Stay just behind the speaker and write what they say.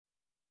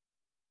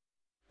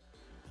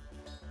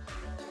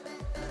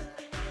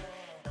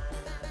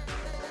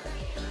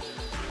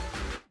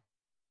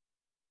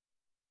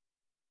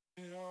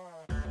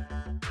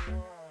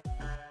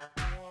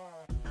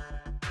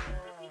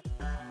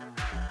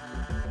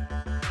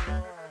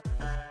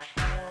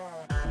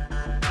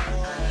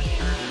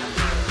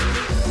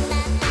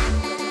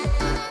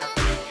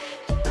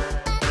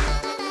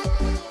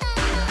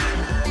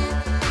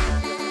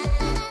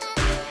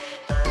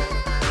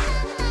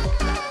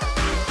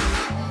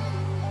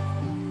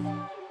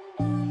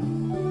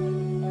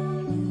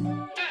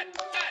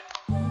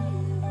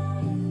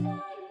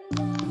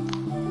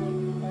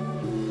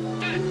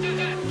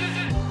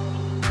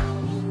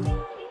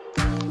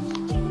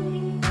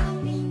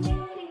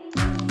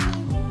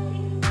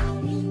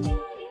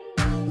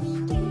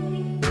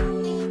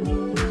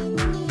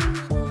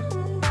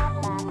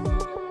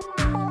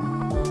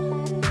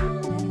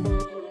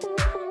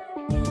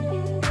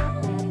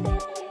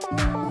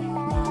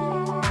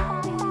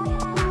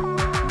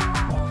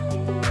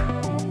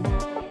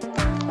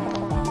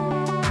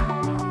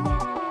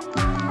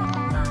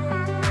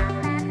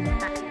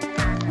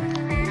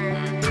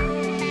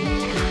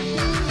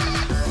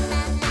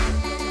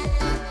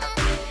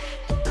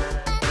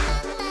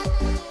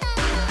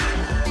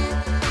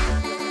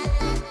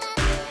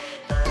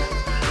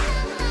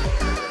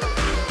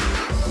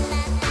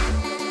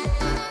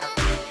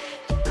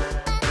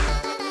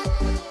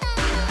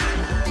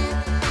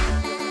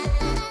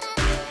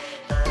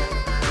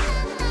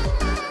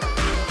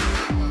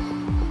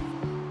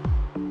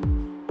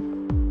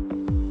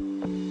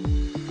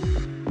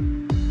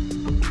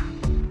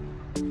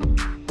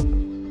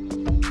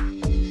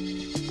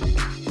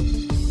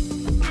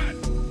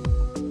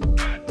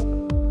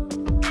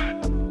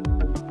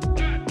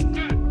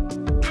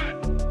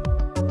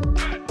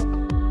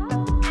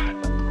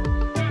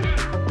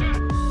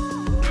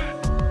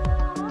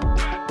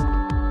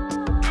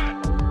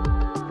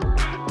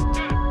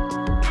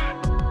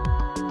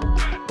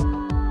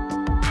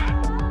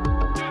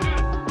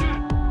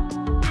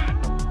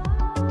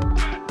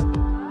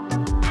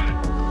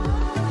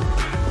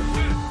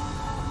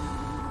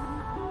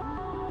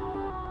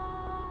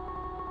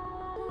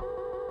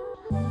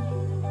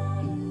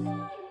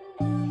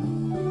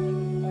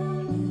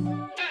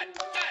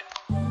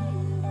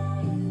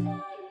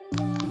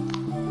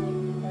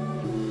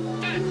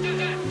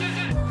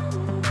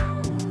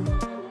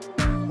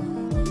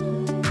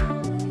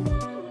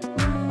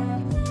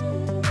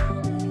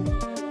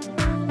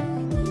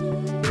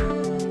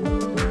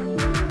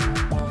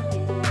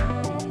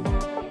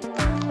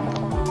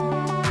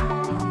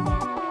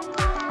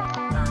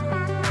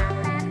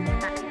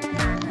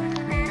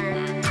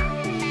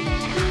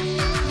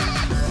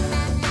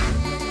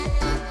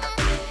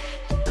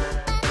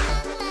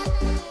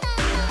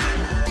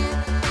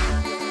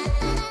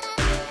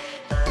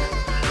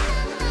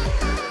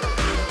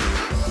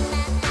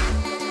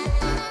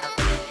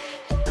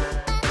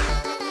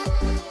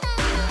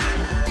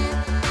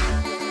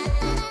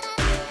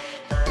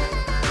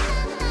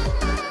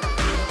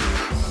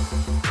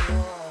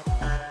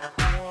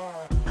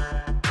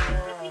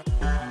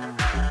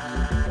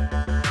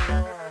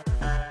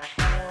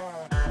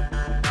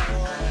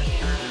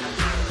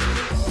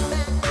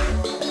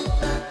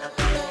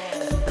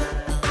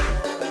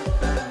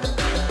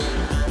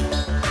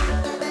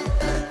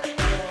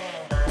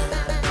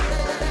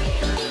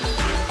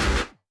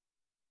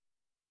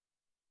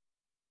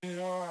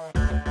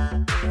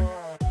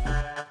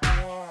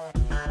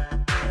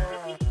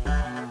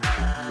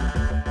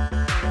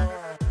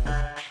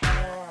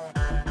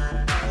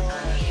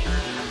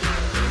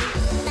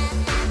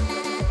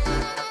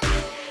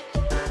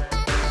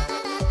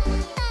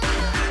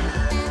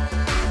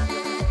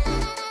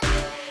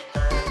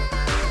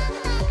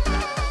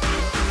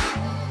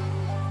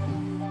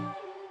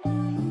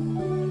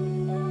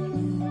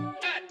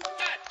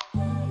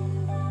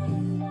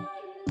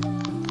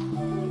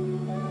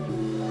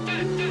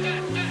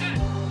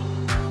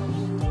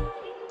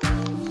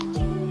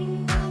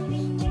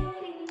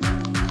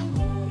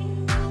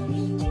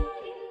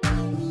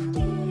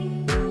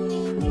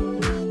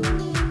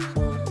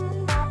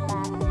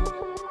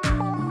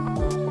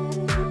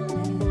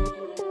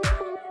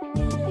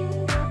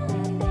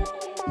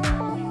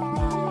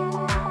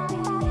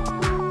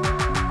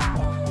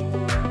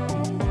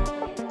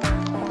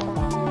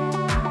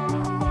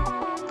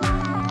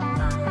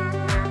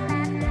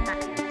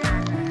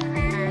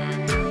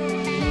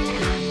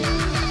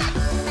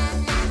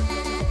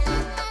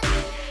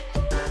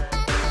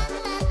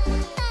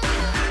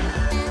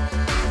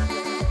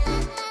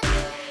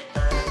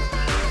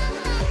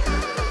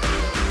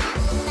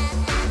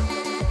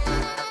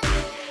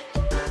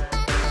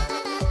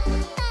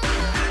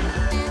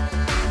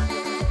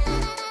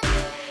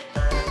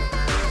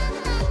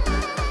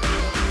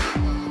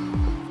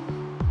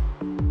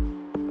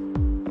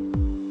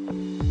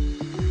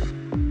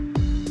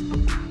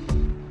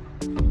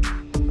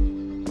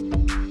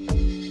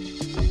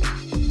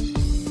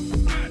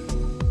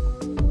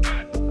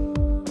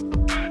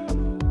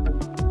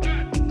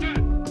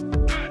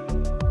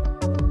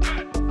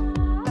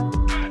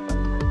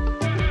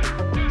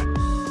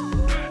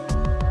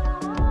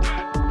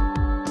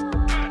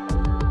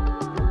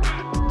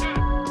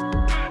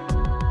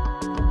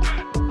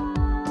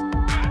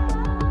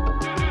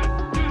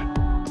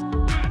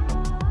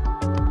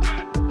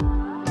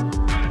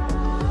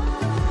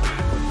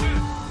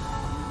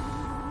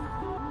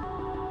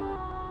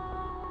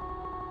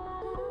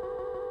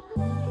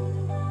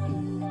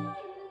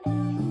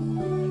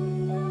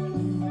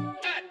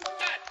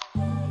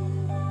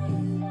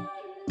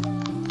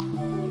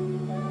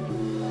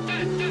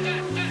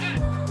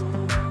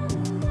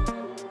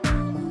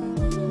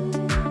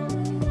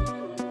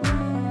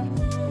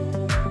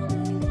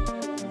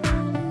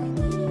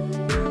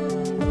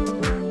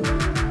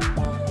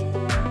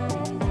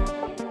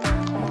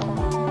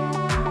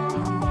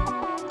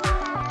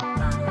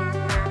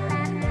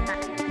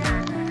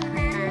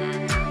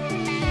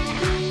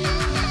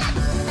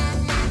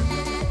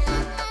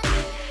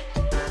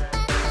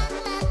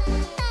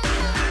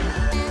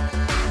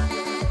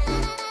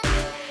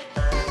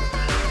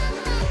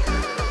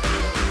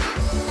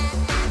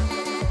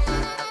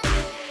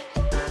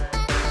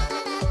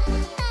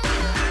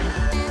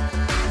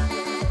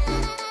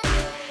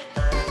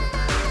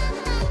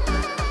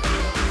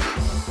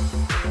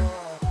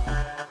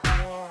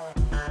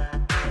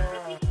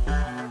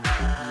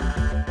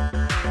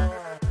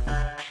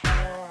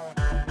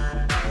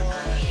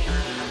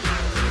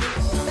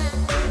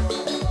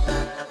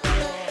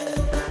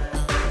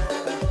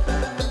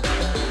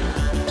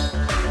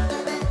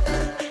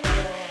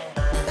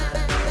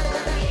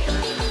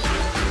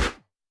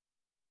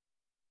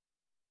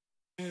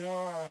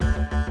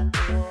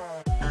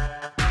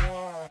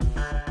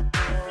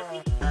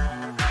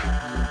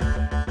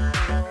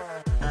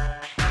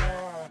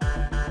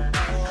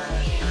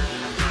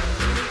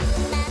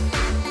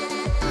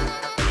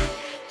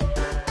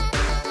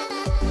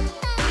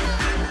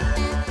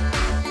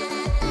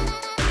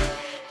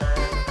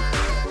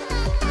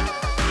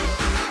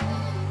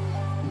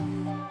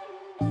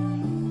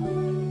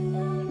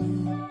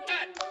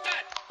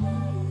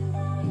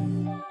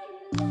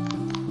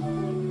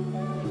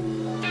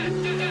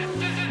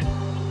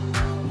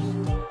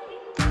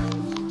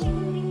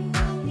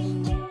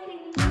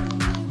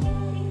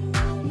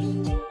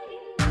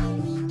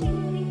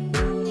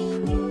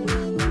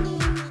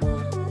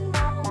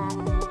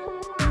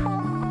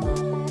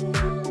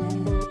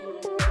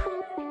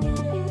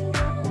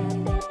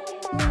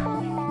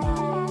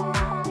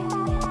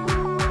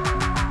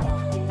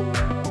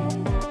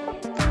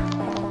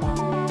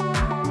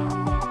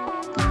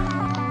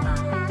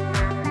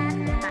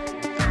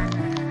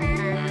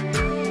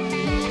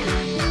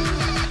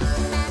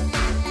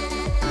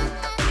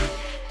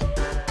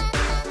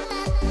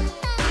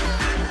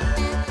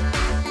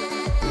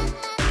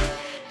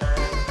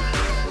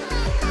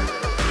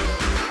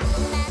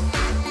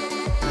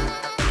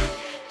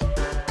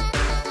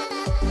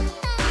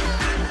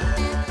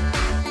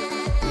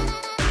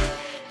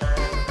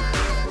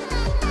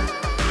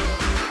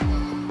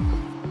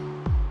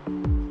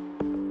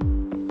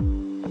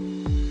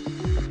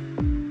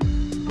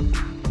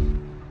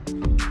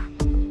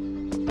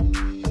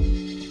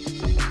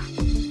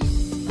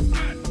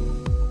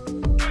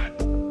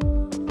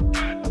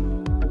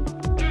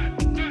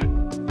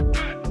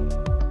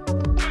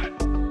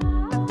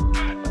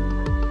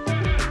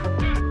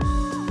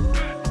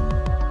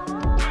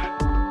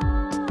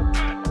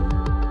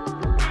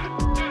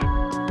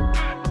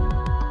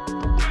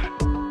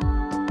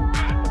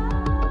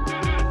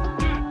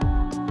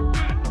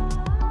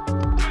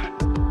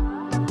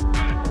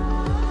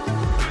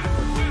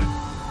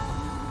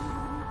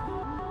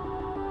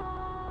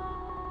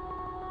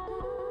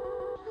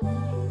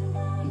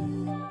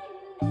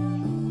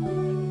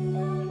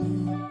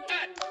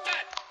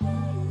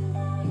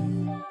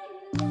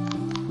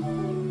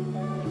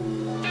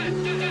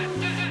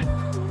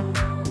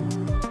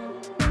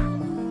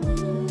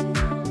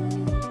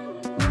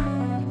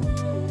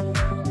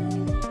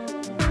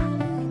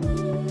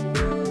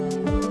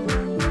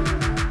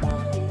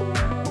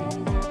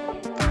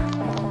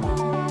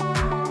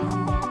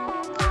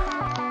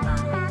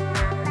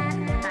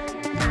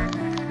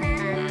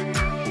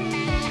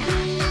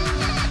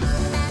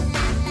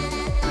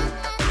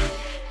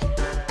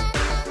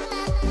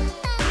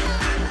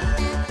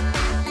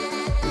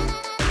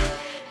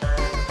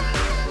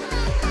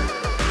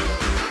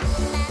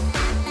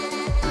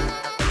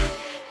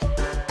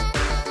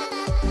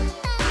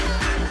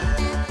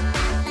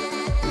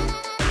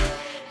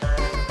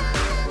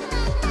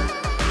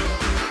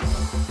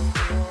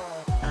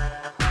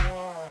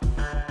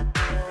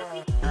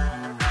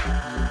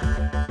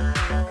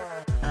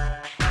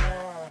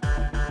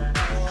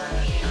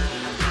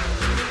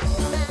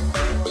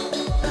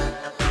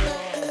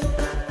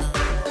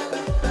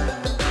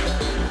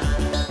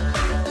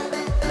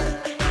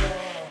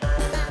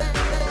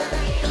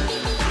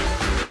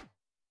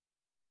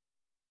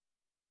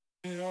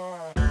Look at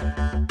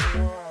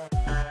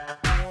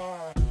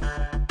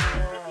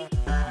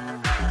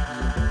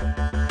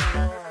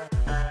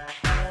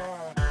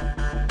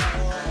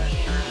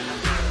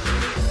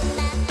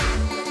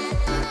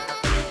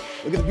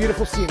the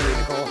beautiful scenery,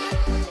 Nicole.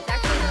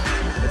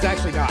 It's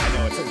actually not. I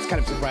know, it's kind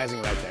of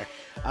surprising right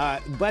there.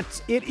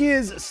 But it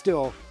is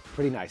still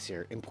pretty nice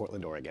here in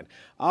Portland, Oregon.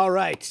 All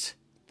right.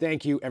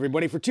 Thank you,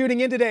 everybody, for tuning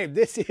in today.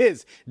 This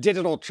is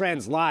Digital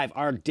Trends Live,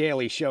 our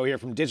daily show here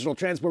from Digital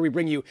Trends, where we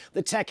bring you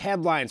the tech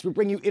headlines, we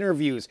bring you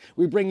interviews,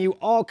 we bring you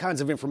all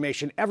kinds of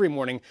information every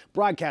morning,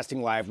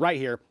 broadcasting live right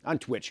here on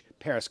Twitch,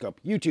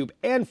 Periscope, YouTube,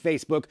 and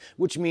Facebook,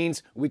 which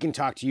means we can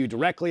talk to you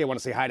directly. I want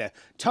to say hi to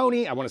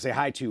Tony. I want to say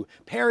hi to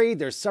Perry.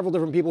 There's several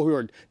different people who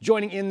are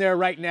joining in there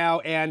right now,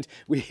 and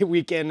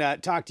we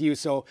can talk to you.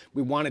 So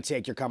we want to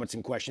take your comments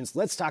and questions.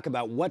 Let's talk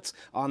about what's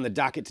on the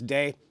docket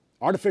today.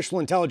 Artificial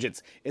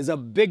intelligence is a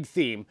big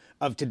theme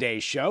of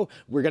today's show.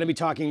 We're going to be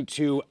talking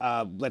to,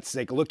 let's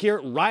take a look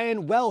here,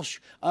 Ryan Welsh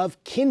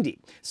of Kyndi.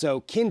 So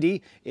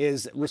Kyndi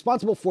is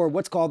responsible for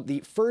what's called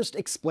the first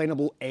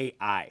explainable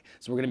AI.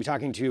 So we're going to be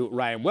talking to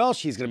Ryan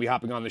Welsh. He's going to be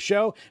hopping on the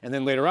show. And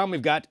then later on,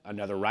 we've got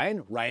another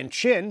Ryan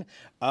Chin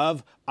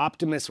of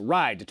Optimus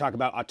Ride to talk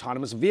about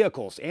autonomous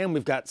vehicles. And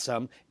we've got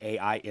some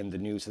AI in the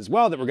news as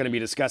well that we're going to be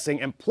discussing.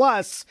 And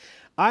plus,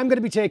 I'm going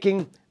to be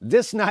taking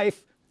this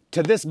knife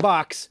to this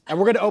box, and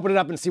we're going to open it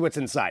up and see what's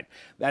inside.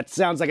 That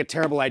sounds like a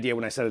terrible idea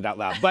when I said it out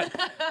loud, but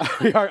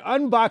we are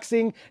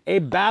unboxing a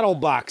battle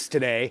box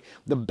today.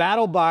 The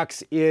battle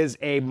box is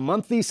a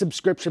monthly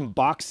subscription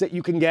box that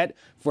you can get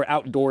for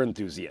outdoor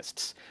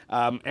enthusiasts.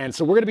 And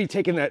so we're going to be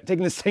taking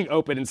this thing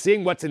open and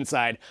seeing what's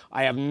inside.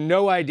 I have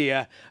no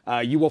idea.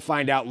 You will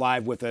find out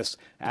live with us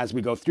as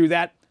we go through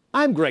that.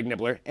 I'm Greg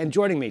Nibbler, and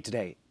joining me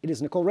today, it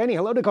is Nicole Rainey.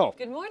 Hello, Nicole.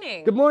 Good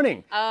morning. Good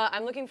morning.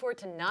 I'm looking forward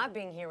to not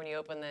being here when you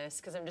open this,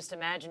 because I'm just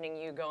imagining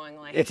you going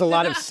like... It's a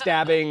lot of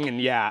stabbing,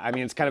 and yeah, I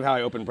mean, it's kind of how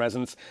I open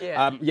presents.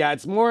 Yeah. Yeah,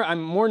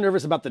 I'm more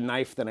nervous about the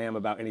knife than I am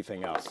about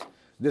anything else.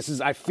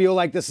 I feel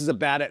like this is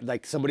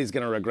like somebody's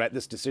gonna regret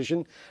this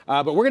decision,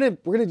 but we're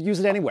gonna use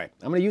it anyway.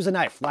 I'm gonna use a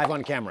knife live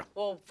on camera.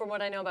 Well, from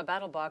what I know about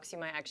BattleBox, you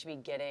might actually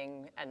be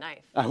getting a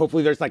knife.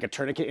 Hopefully there's like a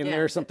tourniquet in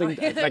there or something,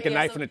 like a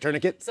knife and a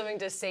tourniquet. Something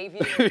to save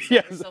you from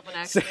yourself an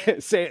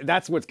accident.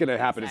 That's what's gonna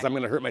happen, is I'm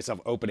gonna hurt myself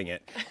opening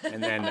it,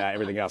 and then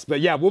everything else. But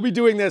yeah, we'll be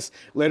doing this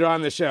later on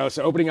in the show,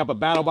 so opening up a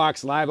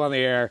BattleBox live on the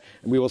air,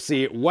 and we will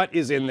see what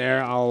is in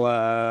there.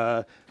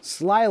 I'll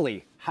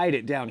slyly hide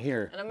it down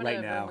here right now. And I'm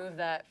going to remove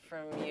that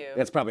from you.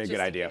 That's probably a good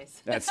idea.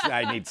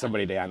 I need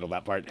somebody to handle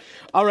that part.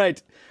 All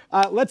right,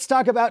 let's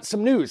talk about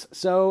some news.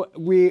 So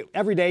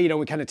every day,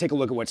 we kind of take a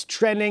look at what's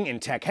trending in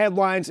tech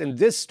headlines, and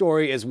this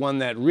story is one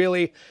that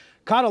really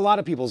caught a lot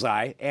of people's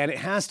eye, and it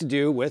has to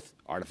do with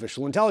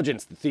artificial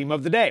intelligence, the theme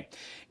of the day.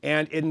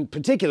 And in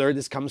particular,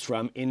 this comes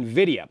from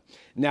NVIDIA.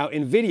 Now,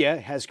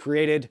 NVIDIA has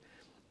created,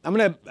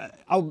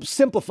 I'll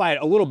simplify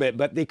it a little bit,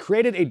 but they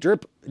created a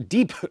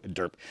deep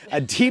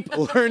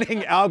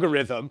learning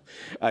algorithm,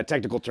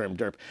 technical term,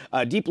 derp,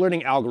 a deep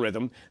learning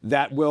algorithm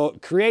that will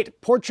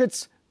create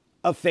portraits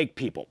of fake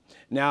people.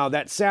 Now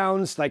that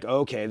sounds like,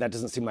 okay, that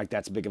doesn't seem like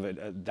that big of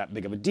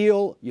a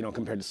deal,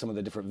 compared to some of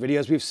the different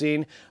videos we've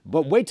seen,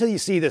 but wait till you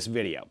see this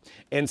video.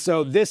 And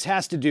so this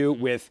has to do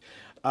with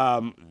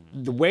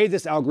the way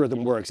this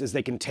algorithm works is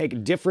they can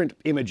take different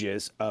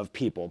images of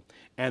people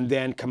and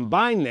then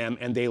combine them,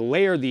 and they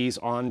layer these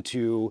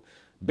onto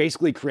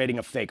basically creating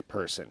a fake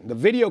person. The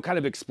video kind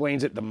of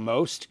explains it the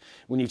most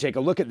when you take a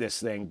look at this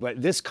thing,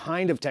 but this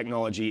kind of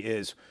technology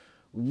is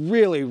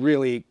really,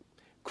 really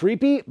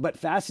creepy but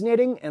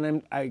fascinating,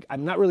 and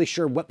I'm not really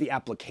sure what the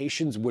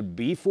applications would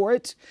be for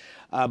it,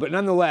 but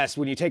nonetheless,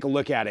 when you take a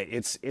look at it,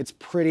 it's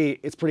pretty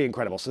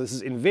incredible. So this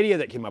is NVIDIA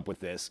that came up with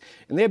this,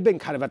 and they've been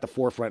kind of at the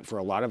forefront for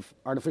a lot of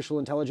artificial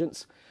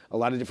intelligence, a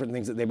lot of different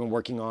things that they've been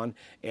working on,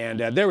 and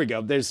there we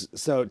go.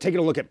 So taking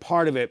a look at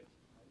part of it,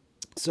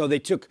 so they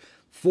took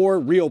 4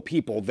 real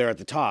people there at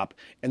the top,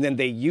 and then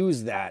they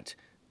used that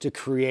to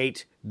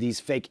create these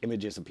fake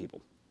images of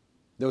people.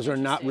 Those are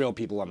not real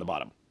people on the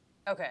bottom.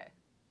 Okay.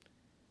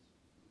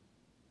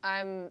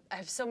 I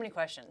have so many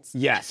questions.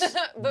 Yes,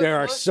 there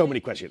are so many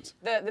questions.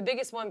 The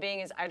biggest one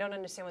being is I don't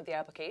understand what the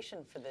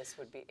application for this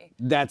would be.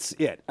 That's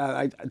it.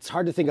 It's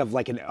hard to think of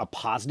like a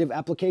positive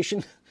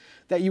application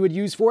that you would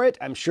use for it.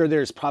 I'm sure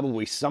there's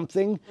probably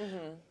something,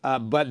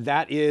 but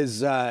that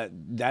is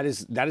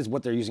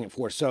what they're using it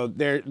for. So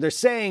they're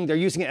saying they're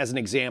using it as an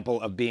example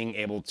of being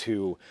able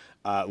to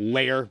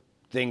layer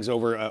things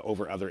over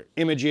other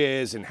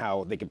images and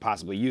how they could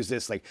possibly use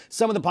this. Like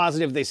some of the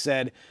positive they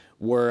said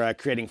were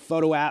creating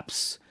photo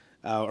apps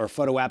or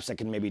photo apps that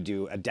can maybe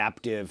do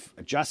adaptive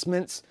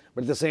adjustments.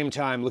 But at the same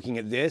time, looking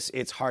at this,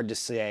 it's hard to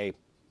say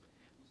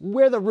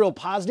where the real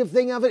positive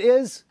thing of it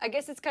is. I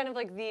guess it's kind of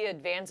like the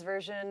advanced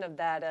version of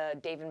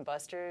that Dave &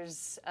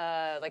 Buster's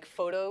like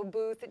photo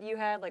booth that you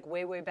had like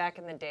way back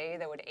in the day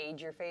that would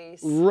age your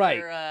face. Right.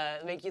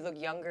 Or make you look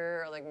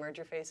younger or like merge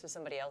your face with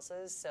somebody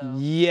else's. So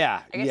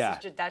Yeah, I guess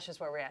yeah. that's just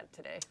where we're at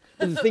today.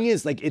 The thing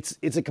is, like, it's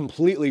a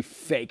completely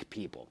fake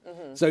people.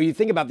 So you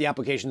think about the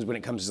applications when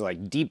it comes to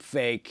like deep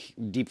fake.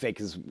 Deep fake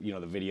is, you know,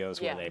 the videos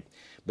where they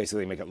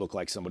basically make it look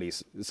like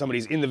somebody's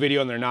in the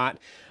video and they're not.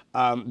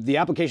 The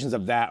applications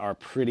of that are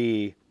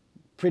pretty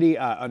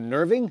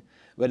unnerving,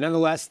 but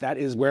nonetheless, that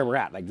is where we're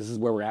at. Like, this is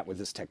where we're at with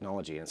this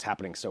technology, and it's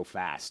happening so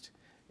fast.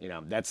 You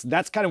know,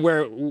 that's kind of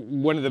where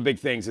one of the big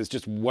things is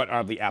just what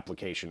are the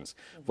applications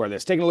for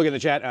this. Taking a look in the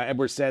chat,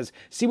 Edward says,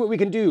 see what we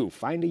can do,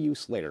 find a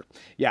use later.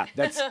 Yeah,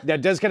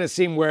 that does kind of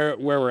seem where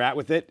we're at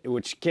with it,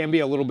 which can be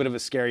a little bit of a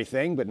scary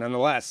thing, but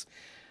nonetheless,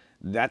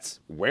 that's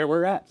where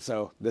we're at.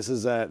 So this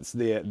is it's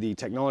the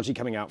technology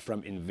coming out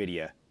from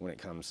NVIDIA when it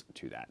comes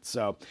to that.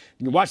 So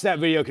you can watch that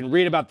video, can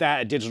read about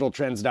that at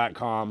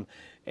digitaltrends.com,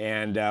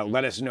 and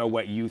let us know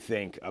what you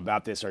think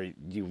about this. Do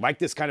you like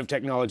this kind of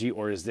technology,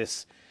 or is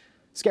this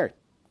scary?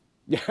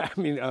 Yeah, I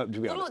mean, to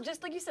be honest.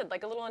 Just like you said,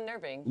 like a little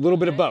unnerving. A little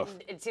bit of both.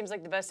 It seems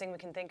like the best thing we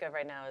can think of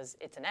right now is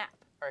it's an app,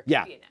 or it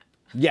could be an app.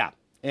 Yeah.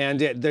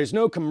 And there's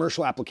no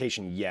commercial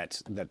application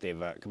yet that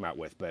they've come out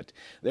with, but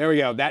there we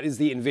go. That is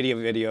the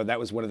NVIDIA video. That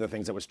was one of the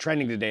things that was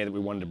trending today that we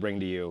wanted to bring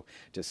to you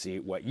to see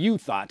what you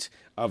thought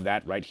of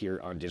that right here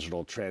on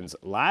Digital Trends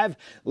Live.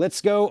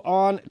 Let's do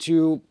our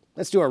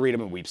Read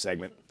 'em and Weep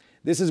segment.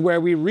 This is where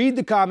we read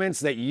the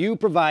comments that you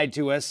provide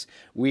to us.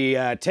 We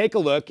take a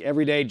look.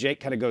 Every day, Jake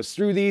kind of goes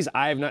through these.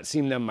 I have not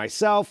seen them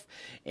myself.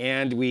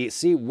 And we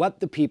see what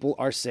the people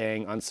are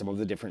saying on some of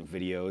the different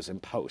videos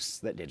and posts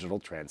that Digital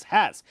Trends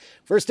has.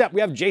 First up,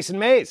 we have Jason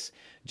Mays.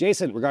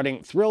 Jason,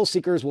 regarding thrill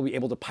seekers will be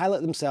able to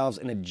pilot themselves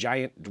in a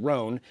giant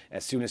drone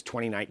as soon as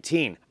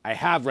 2019. I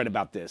have read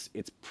about this.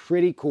 It's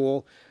pretty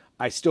cool.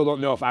 I still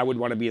don't know if I would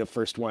want to be the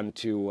first one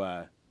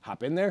to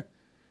hop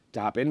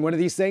in one of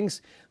these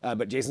things.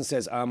 But Jason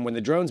says, when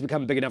the drones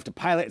become big enough to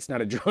pilot, it's not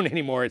a drone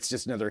anymore, it's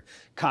just another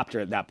copter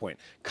at that point.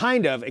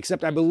 Kind of,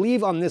 except I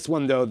believe on this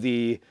one, though,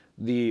 the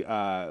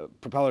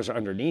propellers are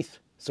underneath.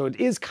 So it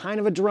is kind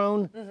of a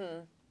drone.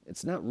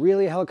 It's not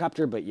really a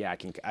helicopter, but yeah, I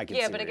can see what you're saying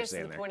there. Yeah, but I guess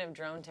the point of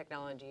drone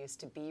technology is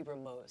to be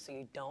remote, so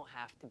you don't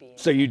have to be.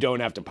 So you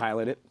don't have to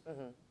pilot it?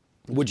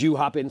 Would you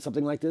hop in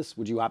something like this?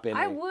 Would you hop in?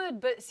 I would,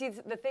 but see,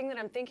 the thing that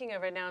I'm thinking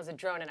of right now is a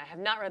drone, and I have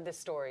not read this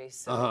story,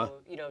 so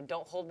you know,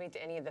 don't hold me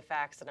to any of the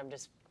facts that I'm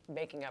just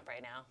making up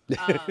right now.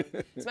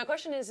 So my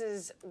question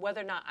is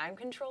whether or not I'm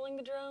controlling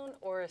the drone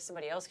or is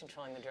somebody else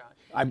controlling the drone.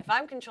 If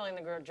I'm controlling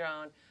the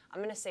drone, I'm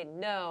going to say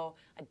no,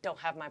 I don't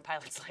have my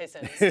pilot's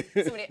license.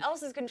 Somebody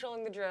else is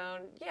controlling the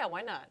drone, yeah,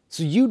 why not?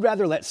 So you'd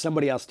rather let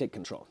somebody else take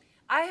control?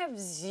 I have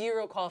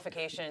zero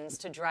qualifications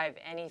to drive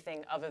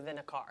anything other than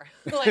a car.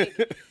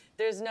 Like,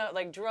 there's no,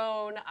 like,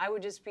 drone, I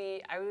would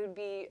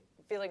be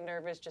feeling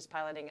nervous just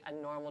piloting a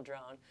normal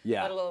drone,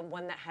 let alone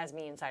one that has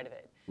me inside of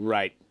it.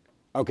 Right.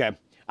 Okay.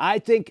 I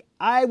think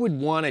I would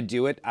want to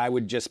do it. I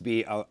would just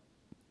be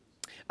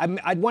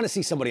I'd want to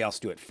see somebody else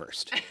do it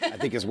first, I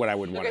think is what I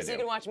would want to do. So you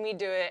can watch me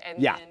do it,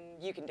 and then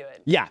you can do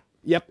it. Yeah.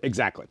 Yep,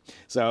 exactly.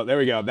 So there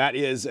we go. That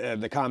is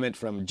the comment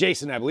from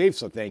Jason, I believe.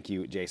 So thank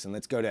you, Jason.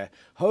 Let's go to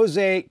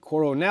Jose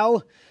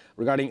Coronel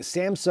regarding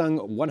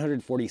Samsung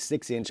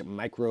 146-inch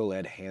micro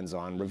LED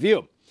hands-on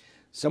review.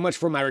 So much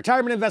for my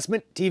retirement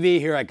investment. TV,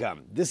 here I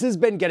come. This has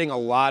been getting a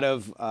lot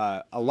of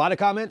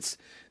comments.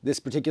 This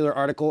particular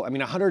article. I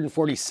mean,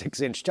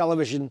 146-inch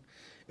television.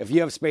 If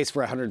you have space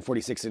for a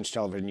 146-inch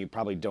television, you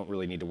probably don't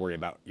really need to worry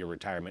about your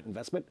retirement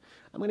investment,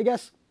 I'm going to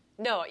guess.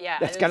 No, yeah.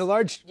 That's kind of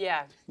large?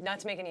 Yeah, not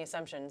to make any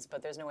assumptions,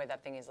 but there's no way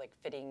that thing is like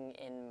fitting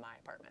in my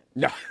apartment.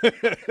 No,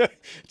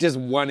 just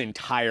one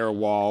entire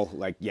wall,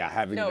 like,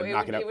 having to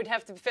knock it up. It would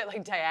have to fit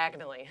like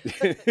diagonally.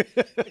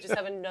 Just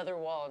have another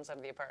wall inside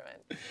of the apartment.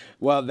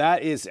 Well,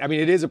 it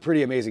is a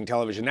pretty amazing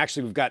television.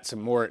 Actually, we've got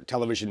some more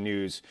television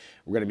news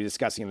we're going to be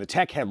discussing in the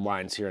tech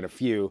headlines here in a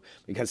few,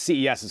 because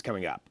CES is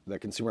coming up, the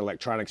Consumer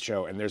Electronics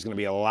Show, and there's going to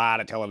be a lot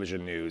of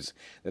television news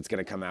that's going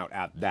to come out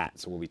at that.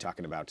 So we'll be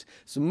talking about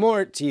some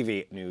more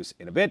TV news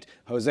in a bit.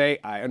 Jose,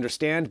 I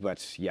understand,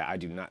 but yeah, I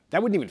do not.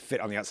 That wouldn't even fit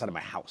on the outside of my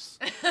house.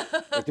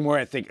 Like, the more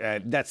I think,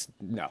 there's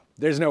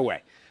no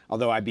way.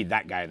 Although I'd be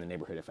that guy in the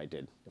neighborhood if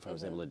I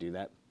was able to do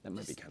that. That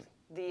might be kind of.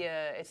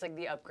 It's like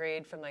the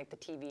upgrade from like the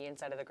TV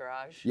inside of the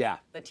garage. Yeah.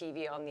 The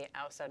TV on the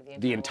outside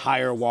of the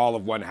entire wall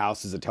of one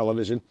house is a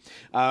television.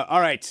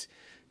 All right,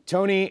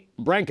 Tony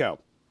Branco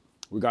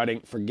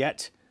regarding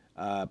forget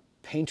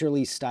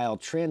painterly style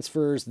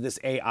transfers. This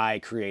AI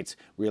creates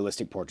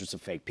realistic portraits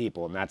of fake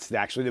people, and that's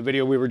actually the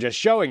video we were just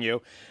showing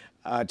you.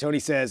 Tony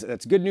says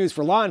that's good news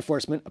for law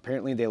enforcement.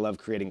 Apparently, they love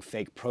creating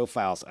fake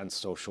profiles on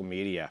social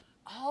media.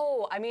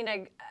 Oh, I mean,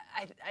 I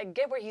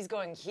get where he's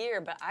going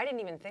here, but I didn't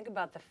even think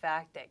about the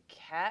fact that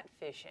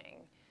catfishing.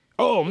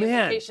 Oh, the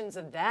man. implications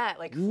of that,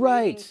 like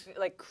right,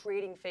 like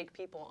creating fake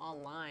people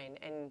online,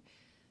 and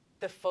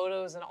the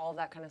photos and all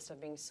that kind of stuff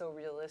being so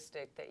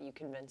realistic that you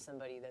convince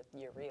somebody that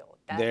you're real.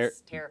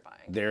 That's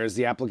terrifying. There's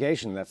the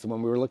application. That's the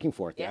one we were looking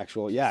for. The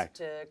actual,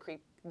 to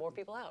creep more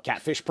people out.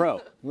 Catfish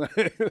Pro.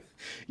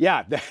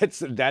 Yeah,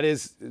 that's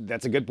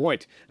a good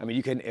point. I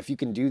mean, if you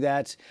can do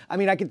that. I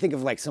mean, I can think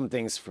of like some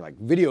things for like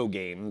video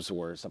games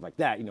or stuff like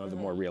that. You know, the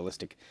more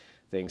realistic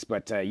things.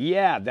 But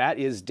yeah, that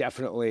is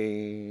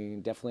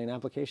definitely an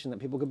application that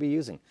people could be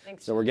using.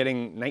 Thanks. So we're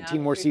getting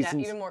 19 more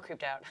seasons. Even more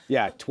creeped out.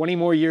 Yeah, 20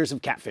 more years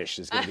of Catfish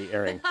is going to be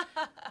airing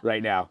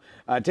right now.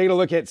 Taking a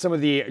look at some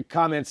of the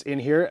comments in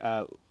here.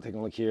 Taking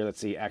a look here. Let's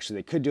see. Actually,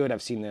 they could do it.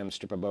 I've seen them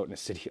strip a boat in a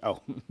city. Oh,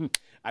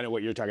 I know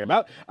what you're talking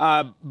about.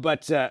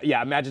 But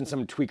yeah, imagine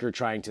some tweaker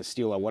trying to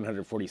steal a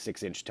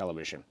 146-inch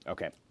television.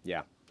 Okay,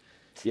 yeah.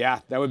 Yeah,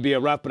 that would be a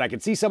rough, but I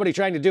could see somebody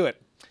trying to do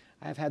it.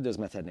 I've had those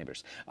meth head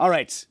neighbors. All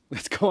right,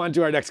 let's go on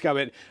to our next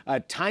comment.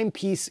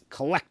 Timepiece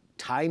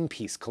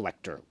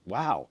collector.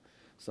 Wow.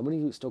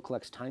 Somebody who still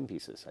collects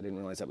timepieces. I didn't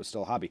realize that was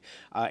still a hobby.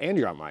 And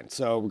you're online.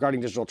 So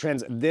regarding digital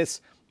trends, this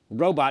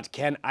robot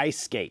can ice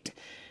skate.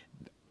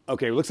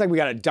 Okay, looks like we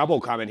got a double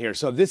comment here.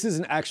 So this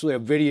isn't actually a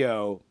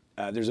video.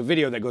 There's a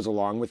video that goes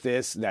along with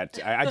this that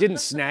I didn't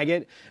snag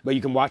it, but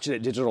you can watch it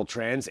at Digital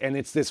Trends. And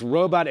it's this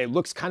robot. It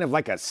looks kind of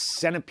like a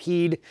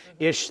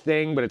centipede-ish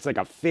thing, but it's like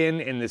a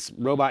fin, and this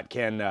robot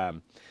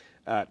can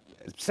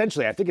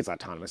essentially, I think it's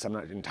autonomous. I'm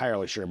not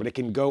entirely sure, but it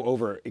can go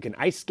over. It can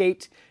ice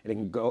skate. And it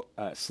can go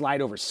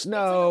slide over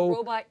snow. It's like a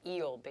robot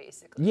eel,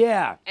 basically.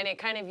 Yeah. And it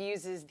kind of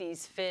uses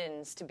these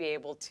fins to be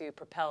able to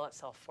propel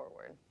itself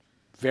forward.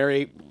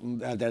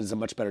 That is a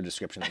much better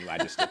description than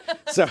what I just did.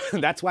 So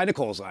that's why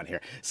Nicole's on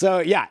here. So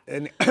yeah,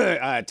 and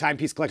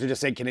Timepiece Collector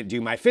just said, can it do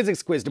my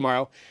physics quiz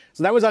tomorrow?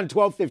 So that was on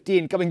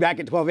 12:15, coming back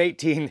at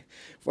 12:18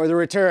 for the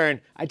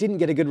return. I didn't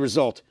get a good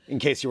result, in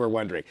case you were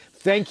wondering.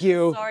 Thank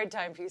you. Sorry,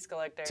 Timepiece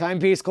Collector.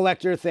 Timepiece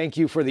Collector, thank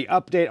you for the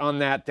update on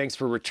that. Thanks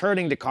for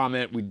returning to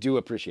comment. We do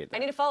appreciate that. I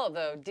need to follow up,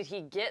 though. Did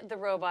he get the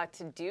robot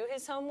to do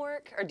his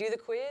homework or do the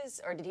quiz,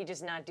 or did he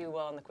just not do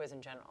well on the quiz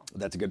in general?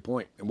 That's a good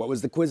point. And what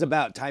was the quiz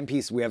about?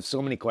 Timepiece, we have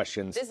so many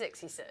questions. Physics,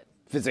 he said.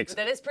 Physics.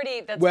 But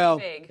that's well,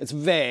 vague. It's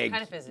vague. What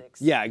kind of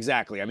physics? Yeah,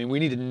 exactly. I mean, we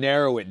need to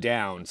narrow it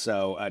down.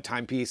 So,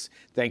 Timepiece,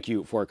 thank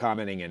you for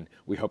commenting, and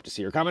we hope to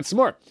see your comments some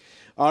more.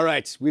 All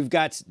right, we've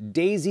got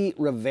Daisy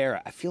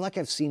Rivera. I feel like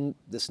I've seen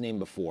this name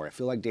before. I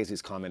feel like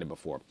Daisy's commented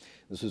before.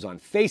 This was on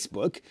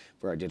Facebook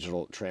for our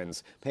Digital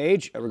Trends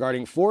page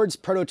regarding Ford's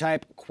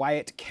prototype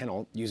Quiet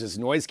Kennel uses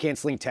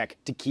noise-canceling tech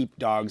to keep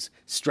dogs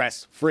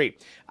stress-free.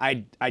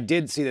 I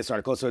did see this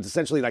article, so it's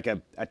essentially like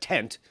a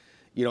tent,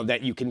 you know,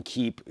 that you can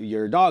keep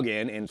your dog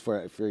in, and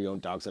for your own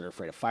dogs that are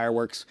afraid of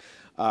fireworks.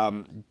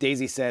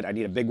 Daisy said, I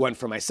need a big one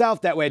for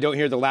myself. That way I don't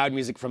hear the loud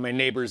music from my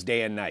neighbors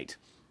day and night.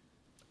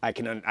 I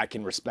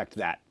can respect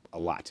that a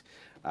lot.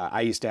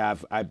 I used to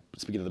have,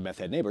 speaking of the meth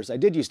head neighbors, I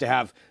did used to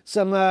have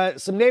some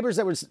neighbors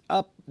that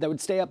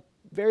would stay up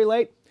very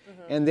late,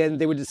 and then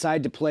they would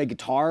decide to play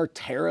guitar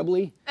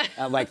terribly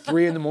at like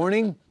 3 in the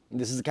morning.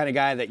 This is the kind of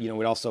guy that, you know,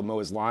 would also mow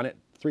his lawn at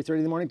 3:30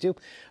 in the morning too.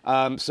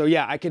 So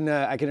yeah, I can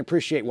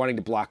appreciate wanting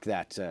to block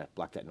that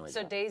noise.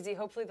 So Daisy,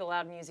 hopefully the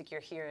loud music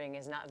you're hearing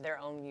is not their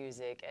own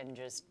music and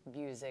just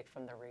music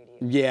from the radio.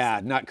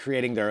 Yeah, not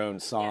creating their own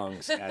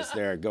songs as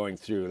they're going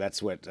through.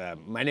 That's what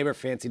my neighbor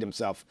fancied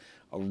himself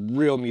a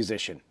real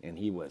musician, and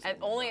he was.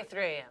 Only at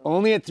 3 a.m.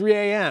 Only at 3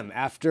 a.m.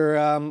 after,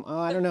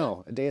 I don't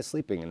know, a day of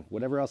sleeping and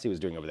whatever else he was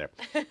doing over there,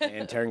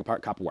 and tearing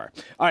apart copper wire.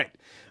 All right,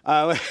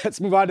 let's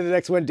move on to the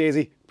next one,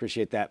 Daisy.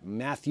 Appreciate that.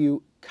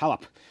 Matthew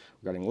Cullop.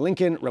 Regarding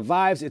Lincoln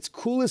revives its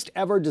coolest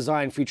ever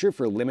design feature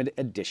for limited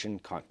edition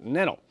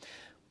Continental.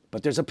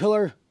 But there's a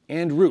pillar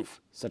and roof.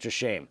 Such a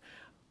shame.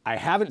 I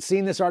haven't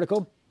seen this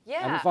article. Yeah.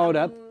 I haven't followed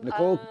up.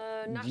 Nicole,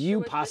 do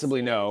you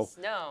possibly know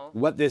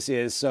what this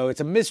is? So it's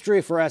a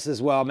mystery for us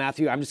as well.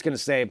 Matthew, I'm just going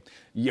to say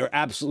you're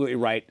absolutely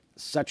right.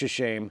 Such a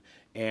shame.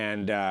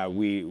 And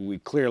we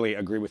clearly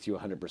agree with you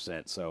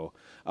 100%. So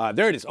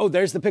there it is. Oh,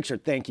 there's the picture.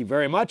 Thank you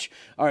very much.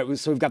 All right,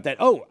 so we've got that.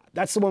 Oh,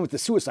 that's the one with the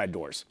suicide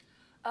doors.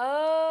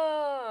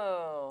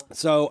 Oh.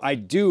 So I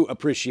do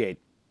appreciate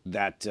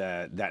that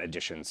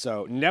addition.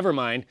 So never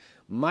mind.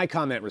 My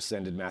comment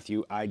rescinded,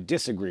 Matthew. I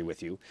disagree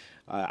with you.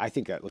 I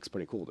think that looks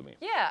pretty cool to me.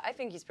 Yeah, I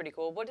think he's pretty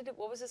cool. What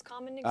was his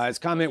comment? His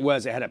comment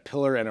was it had a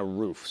pillar and a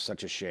roof.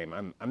 Such a shame.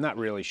 I'm not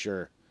really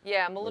sure.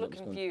 Yeah, I'm a little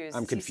confused.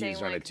 I'm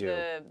confused on it too.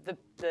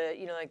 The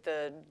you know, like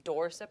the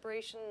door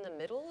separation in the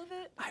middle of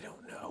it. I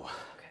don't know.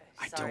 Okay.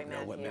 Sorry, I don't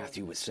know what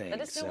Matthew was saying.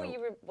 Let us know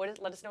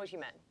let us know what you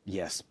meant.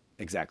 Yes,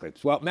 exactly.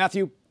 Well,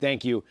 Matthew,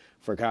 thank you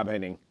for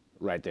commenting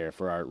right there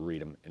for our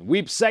Read 'em and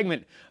Weep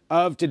segment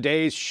of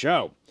today's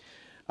show.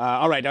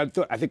 All right, I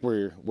think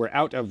we're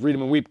out of Read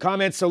 'em and Weep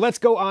comments, so let's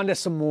go on to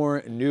some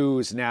more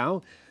news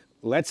now.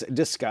 Let's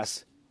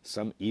discuss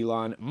some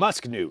Elon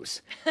Musk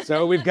news.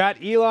 So we've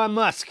got Elon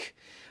Musk,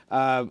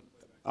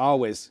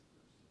 always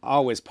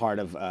part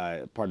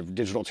of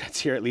Digital Trends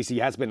here. At least he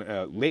has been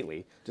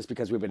lately, just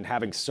because we've been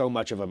having so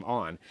much of him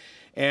on.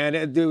 And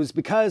it was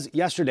because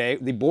yesterday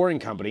the boring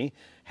company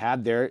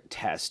had their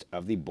test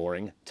of the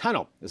boring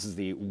tunnel. This is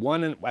the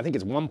I think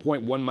it's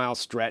 1.1 mile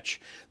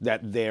stretch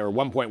that they're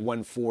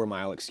 1.14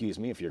 mile, excuse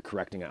me, if you're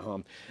correcting at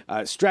home,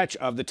 stretch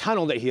of the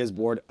tunnel that he has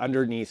bored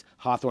underneath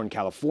Hawthorne,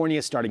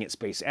 California, starting at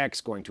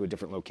SpaceX, going to a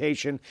different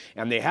location.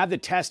 And they had the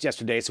test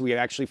yesterday, so we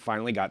actually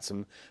finally got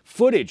some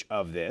footage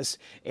of this.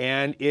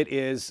 And it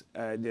is,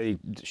 they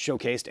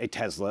showcased a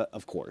Tesla,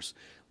 of course,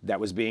 that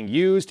was being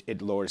used.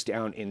 It lowers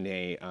down in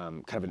a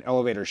kind of an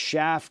elevator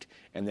shaft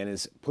and then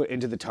is put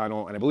into the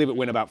tunnel. And I believe it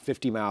went about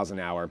 50 miles an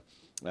hour.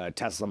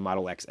 Tesla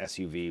Model X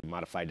SUV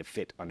modified to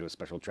fit onto a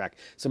special track.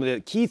 Some of the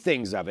key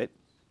things of it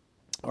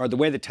are the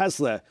way the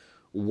Tesla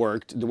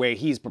worked, the way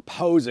he's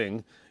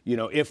proposing, you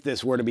know, if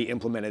this were to be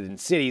implemented in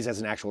cities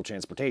as an actual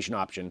transportation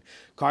option,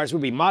 cars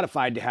would be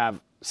modified to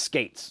have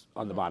skates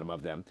on the bottom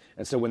of them.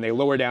 And so when they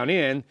lower down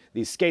in,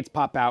 these skates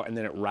pop out and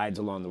then it rides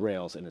along the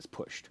rails and is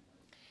pushed.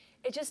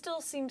 It just still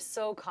seems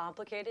so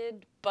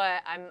complicated,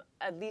 but I'm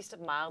at least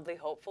mildly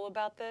hopeful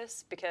about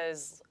this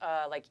because,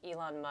 like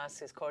Elon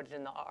Musk is quoted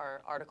in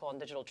our article on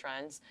Digital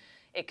Trends,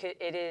 it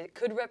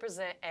could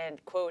represent an,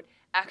 quote,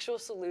 actual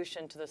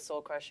solution to the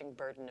soul-crushing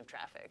burden of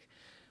traffic,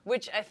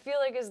 which I feel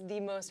like is the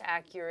most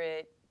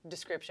accurate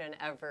description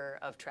ever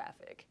of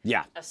traffic.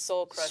 Yeah. A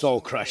soul-crushing.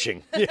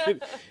 Soul-crushing.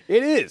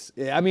 It is.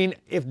 I mean,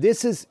 if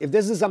this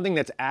is something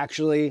that's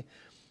actually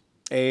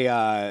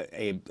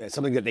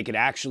something that they could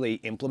actually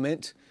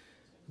implement,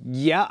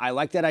 yeah, I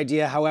like that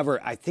idea. However,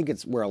 I think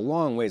we're a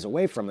long ways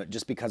away from it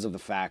just because of the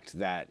fact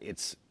that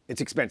it's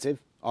expensive.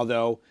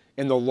 Although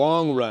in the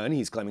long run,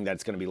 he's claiming that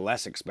it's going to be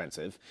less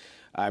expensive.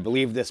 I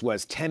believe this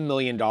was $10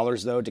 million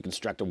though to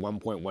construct a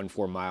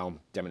 1.14 mile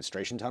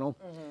demonstration tunnel.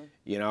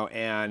 You know,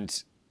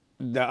 and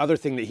the other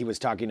thing that he was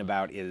talking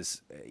about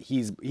is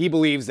he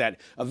believes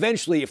that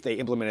eventually, if they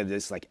implemented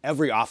this, like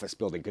every office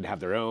building could have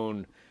their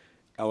own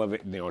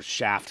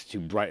shaft to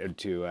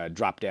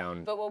drop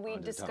down. But what we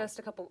discussed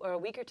a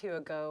week or two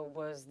ago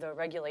was the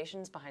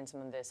regulations behind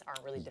some of this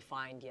aren't really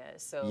defined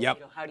yet. So Yep.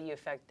 you know, how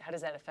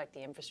does that affect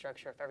the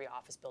infrastructure if every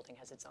office building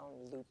has its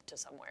own loop to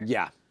somewhere?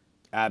 Yeah.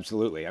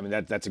 Absolutely. I mean,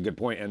 that's a good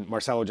point. And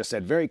Marcelo just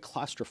said very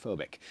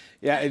claustrophobic.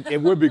 Yeah,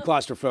 it would be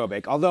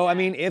claustrophobic. Although, I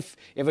mean, if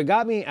it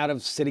got me out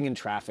of sitting in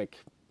traffic,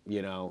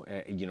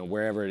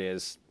 wherever it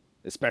is,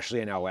 especially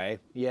in LA,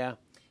 yeah.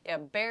 Yeah,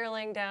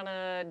 barreling down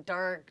a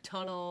dark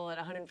tunnel at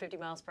 150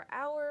 miles per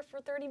hour for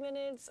 30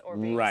 minutes, or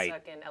being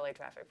stuck in LA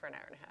traffic for an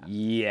hour and a half.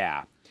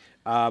 Yeah.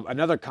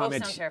 Another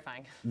comment. Both sound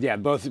terrifying. Yeah,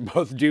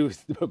 both do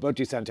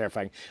sound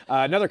terrifying.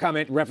 Another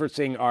comment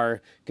referencing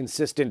our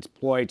consistent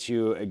ploy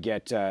to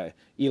get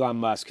Elon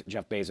Musk,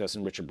 Jeff Bezos,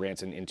 and Richard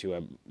Branson into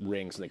a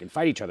ring so they can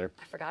fight each other.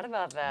 I forgot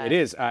about that. It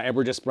is.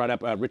 Edward just brought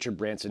up Richard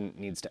Branson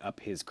needs to up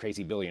his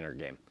crazy billionaire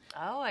game.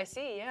 Oh, I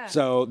see. Yeah.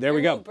 So there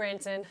we go.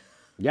 Branson.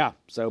 Yeah,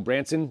 so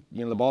Branson,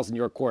 the ball's in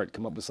your court.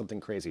 Come up with something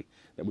crazy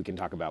that we can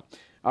talk about.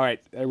 All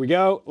right, there we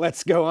go.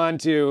 Let's go on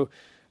to,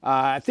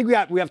 I think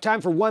we have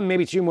time for one,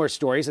 maybe two more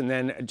stories. And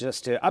then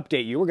just to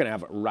update you, we're going to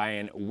have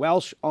Ryan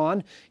Welsh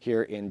on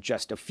here in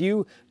just a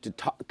few to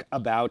talk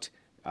about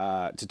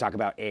AI, to talk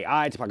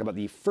about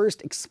the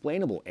first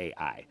explainable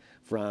AI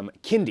from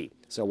Kyndi.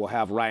 So we'll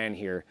have Ryan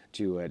here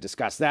to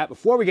discuss that.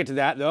 Before we get to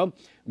that, though,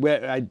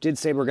 I did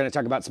say we're going to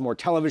talk about some more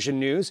television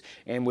news.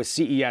 And with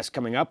CES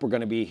coming up, we're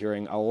going to be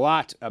hearing a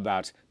lot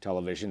about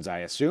televisions, I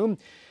assume.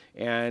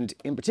 And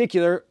in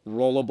particular,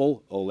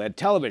 rollable OLED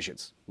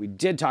televisions. We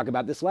did talk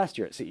about this last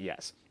year at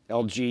CES.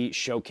 LG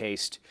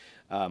showcased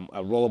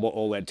a rollable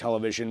OLED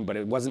television, but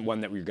it wasn't one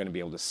that we were going to be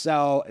able to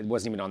sell. It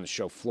wasn't even on the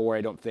show floor,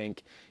 I don't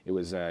think. It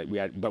was,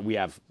 but we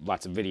have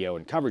lots of video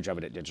and coverage of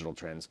it at Digital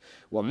Trends.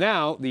 Well,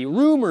 now the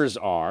rumors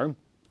are,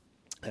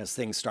 as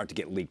things start to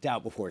get leaked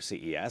out before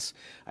CES,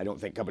 I don't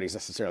think companies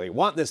necessarily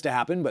want this to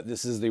happen, but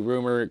this is the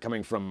rumor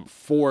coming from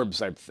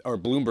Forbes, or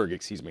Bloomberg,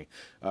 excuse me,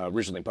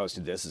 originally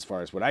posted this as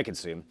far as what I can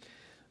see.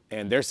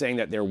 And they're saying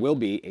that there will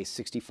be a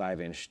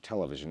 65-inch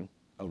television,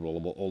 a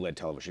rollable OLED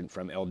television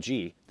from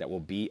LG that will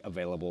be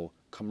available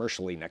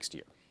commercially next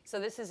year. So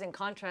this is in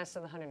contrast to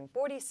the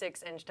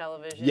 146-inch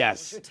television,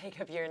 yes, which would take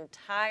up your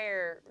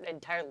entire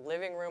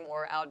living room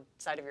or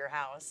outside of your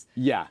house.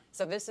 Yeah.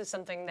 So this is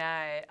something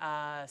that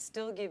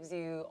still gives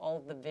you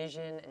all the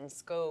vision and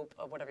scope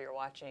of whatever you're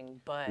watching,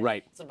 but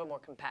right, it's a little bit more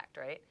compact,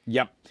 right?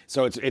 Yep.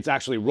 So it's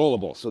actually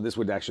rollable. So this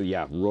would actually,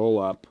 roll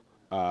up.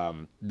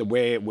 The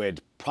way it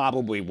would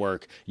probably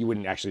work, you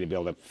wouldn't actually be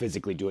able to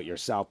physically do it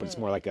yourself, but it's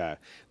more like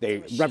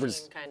they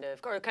reference kind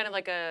of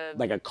like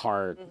a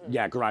car,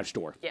 garage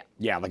door. Yeah.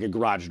 Yeah, like a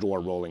garage door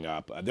rolling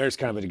up. There's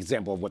kind of an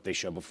example of what they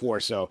showed before.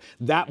 So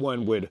that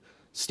one would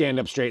stand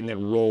up straight and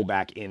then roll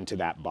back into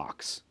that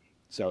box.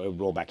 So it would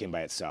roll back in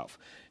by itself.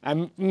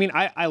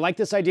 I like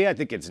this idea. I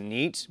think it's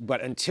neat,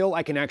 but until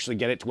I can actually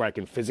get it to where I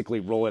can physically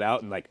roll it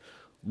out and like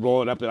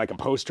roll it up like a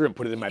poster and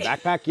put it in my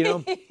backpack,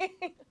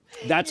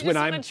 that's when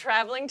I'm on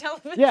traveling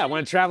television. Yeah, when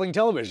I'm traveling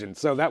television.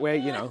 So that way,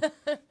 you know,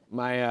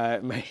 my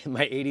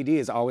ADD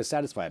is always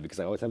satisfied because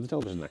I always have the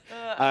television there.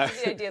 I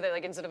love the idea that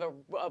like instead of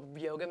a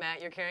yoga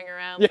mat you're carrying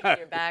around Yeah. on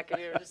your back,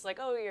 and you're just like,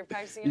 oh, you're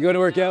practicing. You go to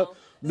work out?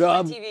 No,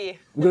 I'm TV.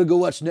 gonna go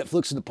watch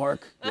Netflix in the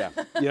park. Yeah,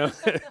 you know,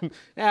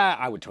 yeah,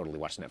 I would totally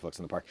watch Netflix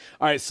in the park.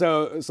 All right,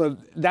 so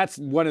that's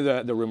one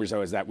of the rumors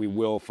though, is that we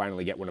will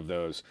finally get one of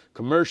those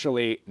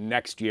commercially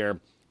next year.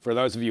 For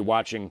those of you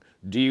watching,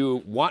 do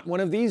you want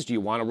one of these? Do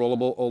you want a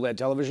rollable OLED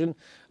television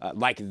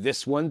like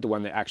this one, the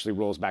one that actually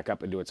rolls back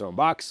up into its own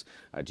box?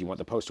 Do you want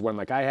the poster one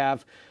like I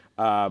have?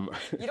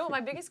 You know what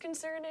my biggest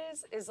concern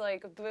is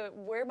like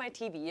where my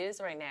TV is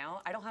right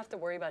now. I don't have to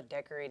worry about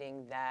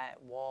decorating that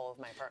wall of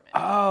my apartment.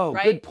 Oh,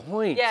 right? good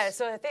point. Yeah,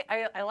 so I think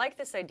I like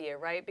this idea,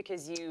 right?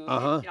 Because you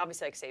it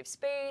obviously like save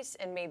space,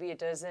 and maybe it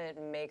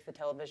doesn't make the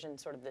television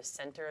sort of the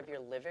center of your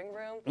living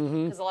room.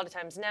 Because a lot of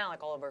times now,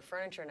 like all of our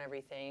furniture and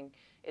everything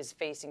is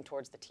facing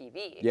towards the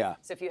TV. Yeah.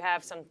 So if you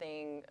have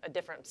a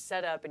different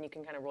setup, and you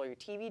can kind of roll your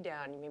TV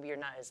down, maybe you're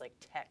not as like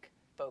tech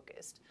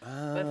focused.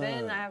 But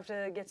then I have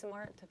to get some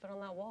art to put on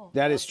that wall.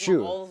 That is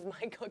true. All of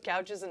my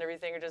couches and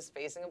everything are just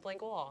facing a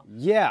blank wall.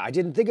 Yeah, I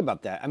didn't think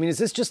about that. I mean, is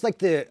this just like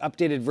the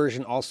updated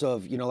version also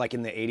of, you know, like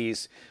in the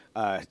 80s,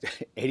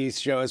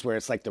 80s shows where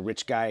it's like the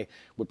rich guy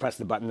would press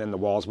the button and the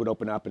walls would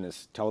open up and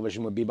his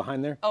television would be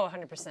behind there? Oh,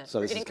 100%. So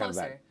We're this getting is kind of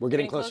closer. that. We're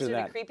getting closer to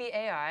that. Creepy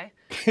AI,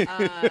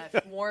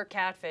 more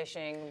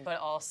catfishing, but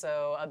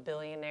also a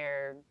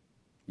billionaire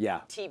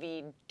Yeah.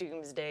 TV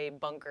doomsday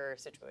bunker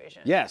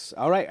situation. Yes.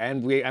 All right.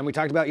 And we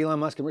talked about Elon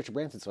Musk and Richard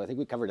Branson, so I think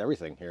we covered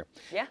everything here.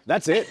 Yeah.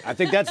 That's it. I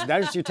think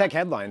that is your tech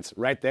headlines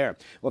right there.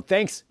 Well,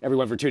 thanks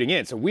everyone for tuning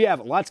in. So we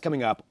have lots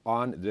coming up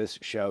on this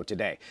show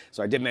today.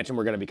 So I did mention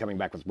we're going to be coming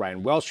back with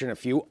Ryan Welsh in a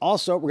few.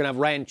 Also, we're going to have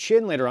Ryan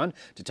Chin later on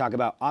to talk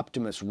about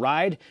Optimus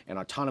Ride and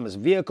autonomous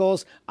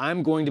vehicles.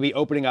 I'm going to be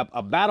opening up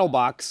a battle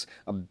box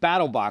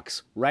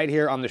right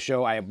here on the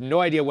show. I have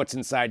no idea what's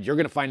inside. You're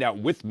going to find out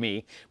with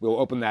me. We'll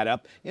open that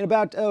up in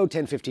about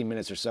 10, 15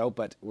 minutes or so,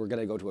 but we're going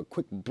to go to a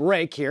quick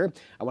break here.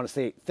 I want to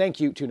say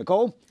thank you to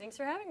Nicole. Thanks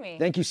for having me.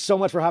 Thank you so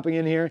much for hopping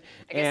in here.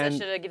 I guess I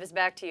should give this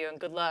back to you, and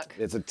good luck.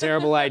 It's a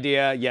terrible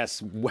idea.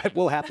 Yes, what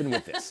will happen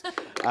with this?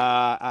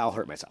 I'll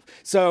hurt myself.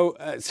 So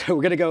we're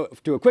going to go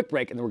to a quick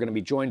break, and then we're going to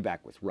be joined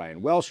back with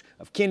Ryan Welsh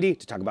of Kyndi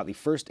to talk about the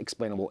first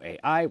explainable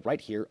AI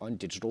right here on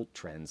Digital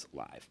Trends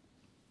Live.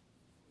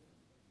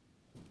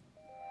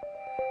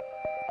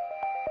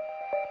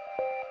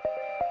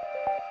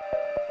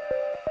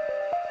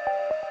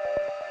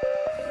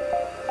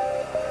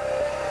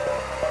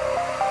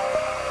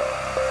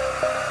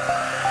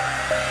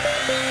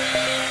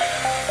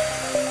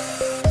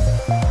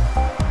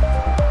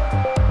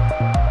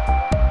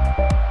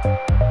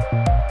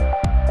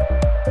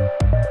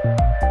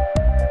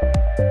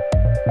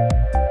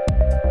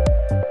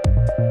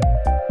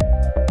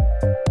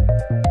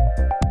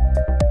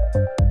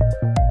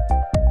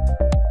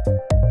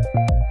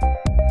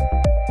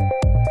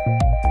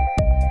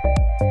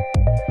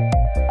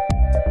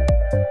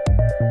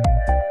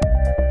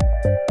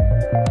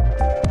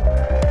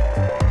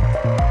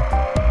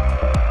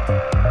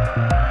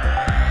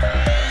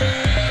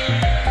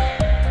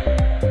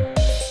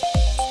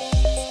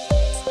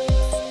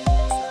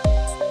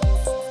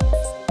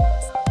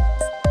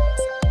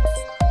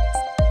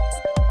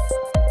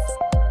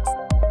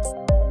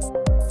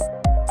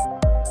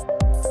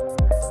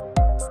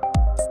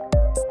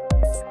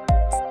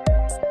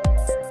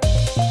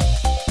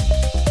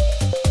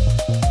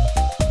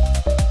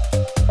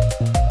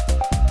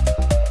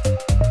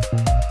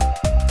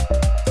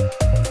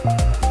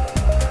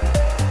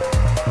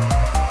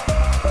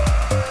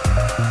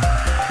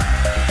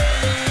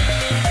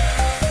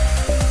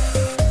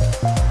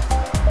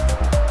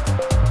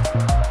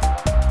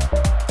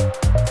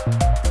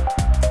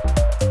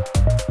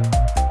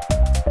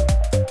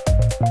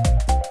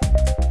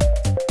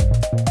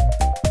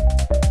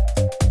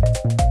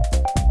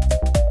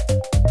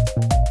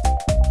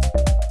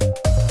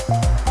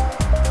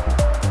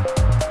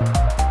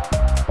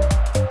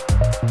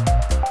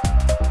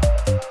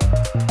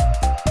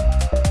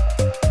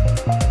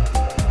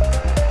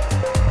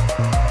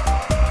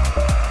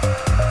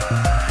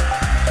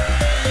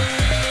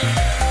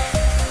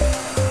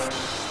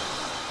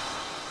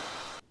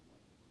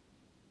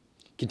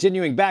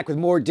 Continuing back with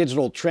more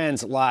Digital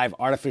Trends Live,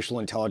 artificial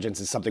intelligence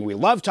is something we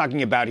love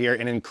talking about here,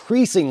 and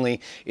increasingly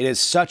it is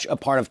such a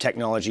part of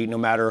technology no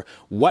matter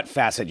what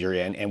facet you're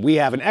in. And we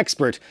have an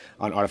expert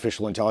on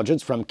artificial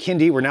intelligence from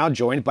Kyndi. We're now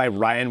joined by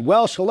Ryan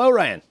Welsh. Hello,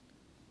 Ryan.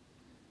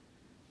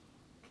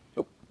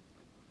 Oh,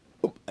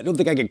 I don't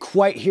think I can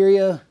quite hear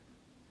you.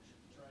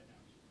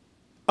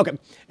 Okay,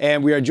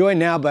 and we are joined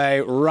now by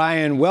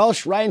Ryan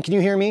Welsh. Ryan, can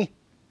you hear me?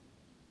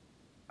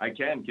 I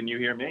can. Can you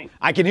hear me?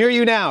 I can hear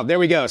you now. There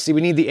we go. See,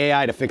 we need the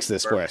AI to fix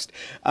this for us.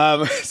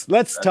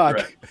 Let's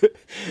talk.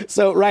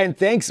 So, Ryan,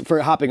 thanks for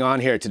hopping on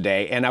here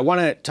today. And I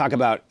want to talk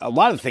about a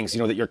lot of things,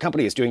 that your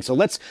company is doing. So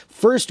let's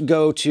first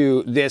go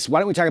to this. Why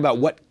don't we talk about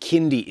what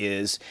Kyndi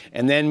is,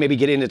 and then maybe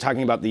get into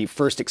talking about the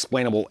first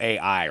explainable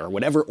AI, or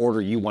whatever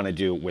order you want to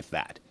do with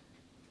that.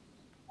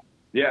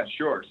 Yeah,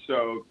 sure.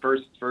 So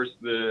first,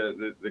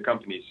 the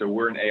company. So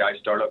we're an AI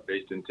startup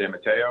based in San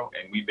Mateo,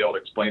 and we build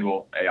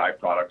explainable AI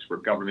products for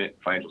government,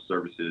 financial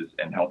services,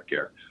 and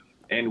healthcare.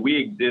 And we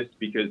exist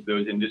because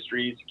those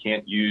industries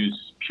can't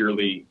use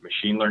purely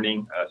machine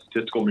learning,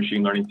 statistical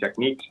machine learning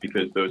techniques,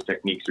 because those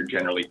techniques are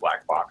generally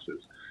black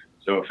boxes.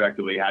 So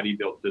effectively, how do you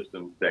build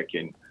systems that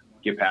can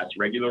get past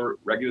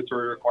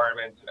regulatory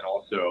requirements and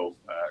also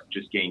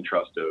just gain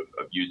trust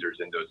of users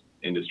in those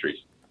industries?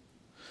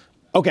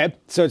 Okay,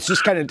 so it's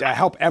just kind of to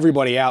help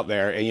everybody out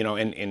there, you know,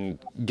 in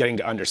getting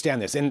to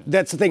understand this. And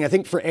that's the thing. I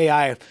think for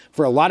AI,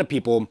 for a lot of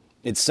people,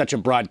 it's such a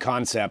broad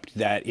concept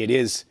that it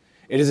is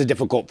a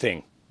difficult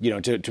thing, you know,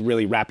 to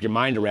really wrap your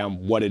mind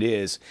around what it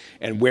is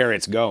and where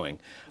it's going.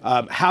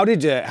 How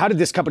did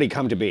this company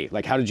come to be?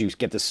 Like, how did you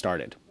get this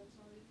started?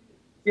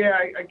 Yeah,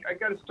 I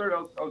got to start. I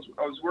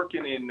was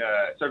working so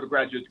I have a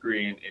graduate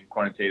degree in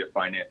quantitative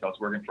finance. I was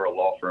working for a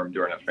law firm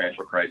during a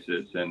financial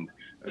crisis, and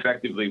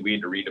effectively we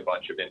had to read a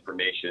bunch of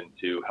information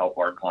to help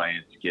our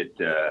clients get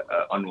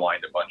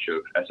unwind a bunch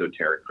of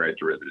esoteric credit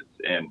derivatives.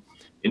 And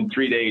in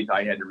 3 days,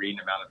 I had to read an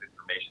amount of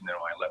information that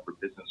when I left for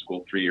business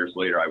school 3 years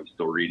later, I was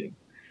still reading.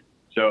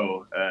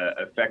 So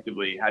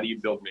effectively, how do you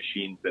build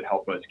machines that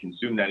help us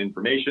consume that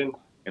information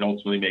and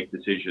ultimately make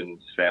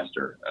decisions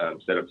faster?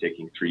 Instead of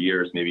taking 3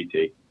 years, maybe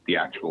take the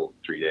actual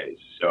 3 days.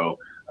 So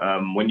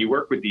when you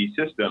work with these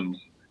systems,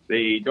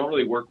 they don't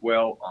really work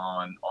well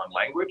on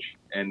language,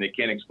 and they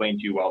can't explain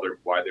to you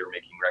why they're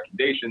making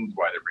recommendations,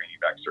 why they're bringing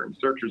back certain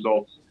search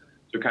results.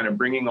 So kind of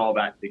bringing all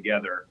that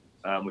together,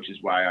 which is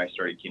why I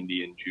started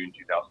Kyndi in June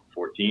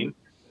 2014,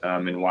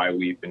 and why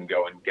we've been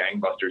going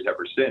gangbusters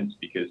ever since,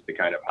 because the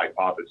kind of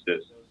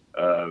hypothesis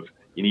of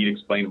you need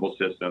explainable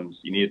systems,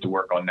 you need it to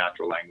work on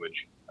natural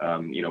language,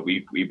 you know,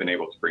 we've been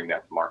able to bring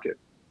that to market.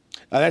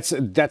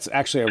 That's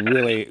actually a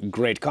really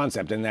great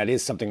concept, and that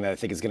is something that I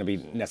think is going to be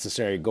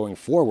necessary going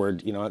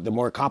forward. You know, the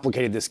more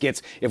complicated this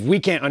gets, if we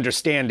can't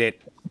understand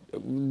it,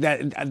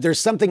 that there's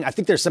something. I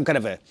think there's some kind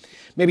of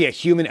maybe a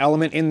human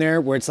element in there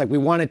where it's like we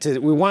want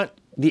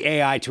the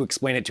AI to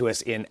explain it to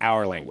us in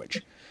our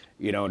language.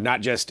 You know,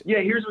 not just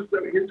here's what's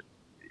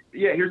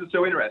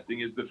so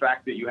interesting is the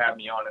fact that you have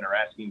me on and are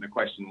asking the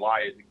question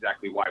why is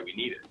exactly why we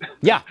need it.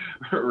 Yeah.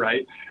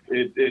 Right.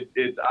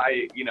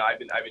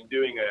 I've been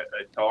doing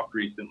a talk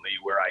recently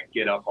where I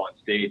get up on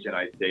stage and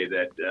I say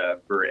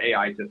that for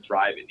AI to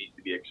thrive, it needs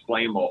to be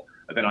explainable.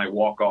 And then I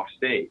walk off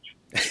stage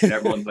and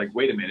everyone's like,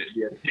 wait a minute,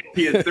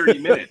 he has 30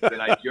 minutes.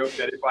 And I joke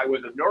that if I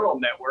was a neural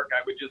network,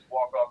 I would just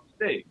walk off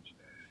stage.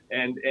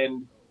 And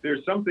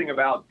there's something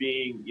about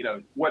being, you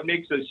know, what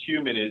makes us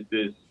human is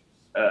this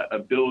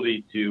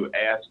ability to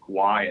ask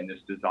why and this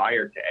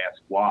desire to ask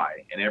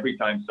why. And every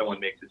time someone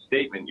makes a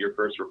statement, your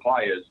first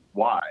reply is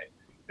why.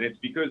 And it's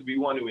because we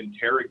want to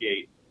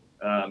interrogate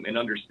and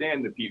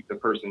understand the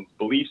person's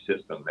belief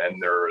system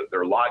and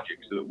their logic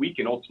so that we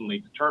can ultimately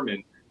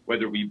determine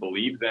whether we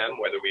believe them,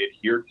 whether we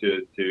adhere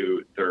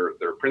to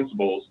their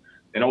principles,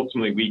 and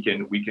ultimately we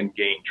can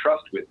gain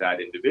trust with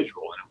that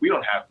individual. And if we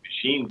don't have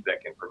machines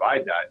that can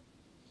provide that,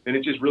 then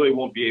it just really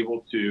won't be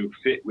able to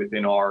fit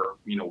within our,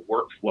 you know,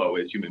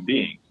 workflow as human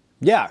beings.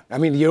 Yeah, I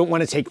mean, you don't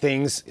want to take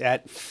things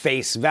at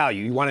face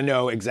value. You want to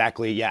know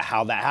exactly,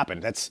 how that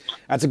happened. That's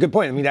a good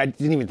point. I mean, I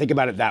didn't even think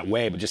about it that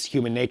way, but just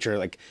human nature.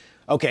 Like,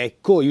 okay,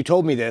 cool, you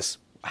told me this.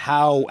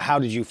 How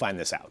did you find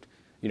this out?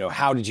 You know,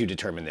 how did you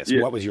determine this?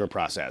 Yeah. What was your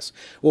process?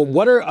 Well,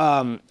 what are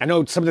I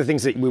know some of the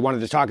things that we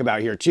wanted to talk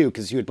about here too,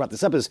 because you had brought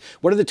this up. Is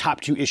what are the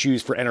top 2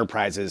 issues for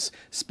enterprises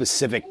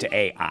specific to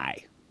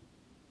AI?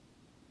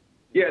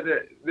 Yeah,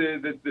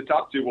 the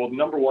top 2. Well,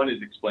 number 1 is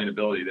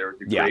explainability. There was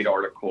a great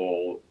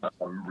article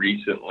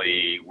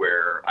recently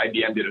where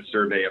IBM did a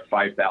survey of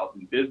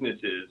 5,000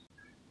 businesses,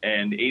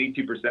 and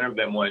 82% of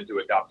them wanted to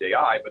adopt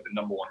AI, but the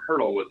number 1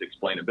 hurdle was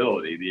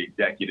explainability. The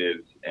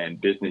executives and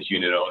business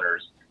unit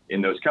owners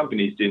in those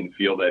companies didn't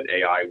feel that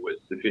AI was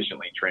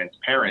sufficiently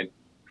transparent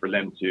for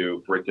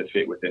it to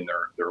fit within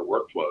their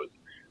workflows.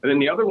 And then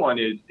the other one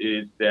is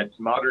that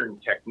modern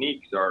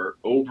techniques are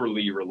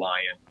overly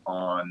reliant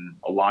on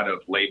a lot of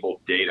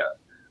labeled data.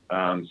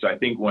 So I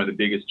think one of the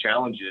biggest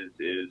challenges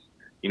is,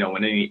 you know,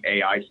 when any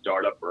AI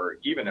startup or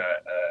even a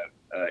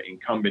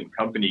incumbent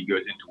company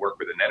goes into work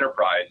with an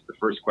enterprise, the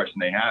first question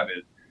they have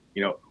is,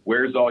 you know,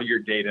 where's all your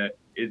data?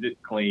 Is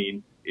it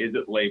clean? Is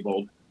it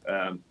labeled?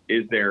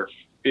 Is there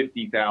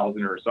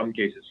 50,000 or some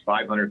cases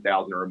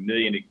 500,000 or 1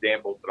 million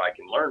examples that I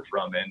can learn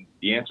from? And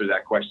the answer to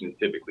that question is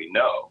typically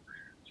no.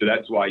 So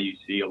that's why you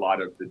see a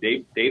lot of the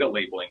data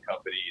labeling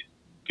companies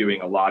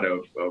doing a lot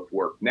of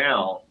work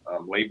now,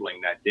 labeling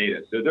that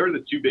data. So they're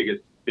the 2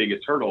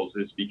 biggest hurdles,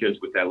 is because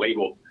with that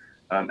labeled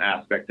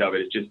aspect of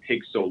it, it just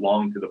takes so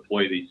long to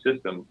deploy these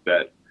systems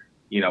that,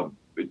 you know,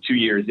 2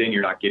 years in,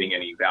 you're not getting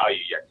any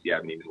value yet because you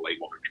haven't even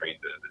labeled or trained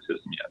the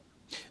system yet.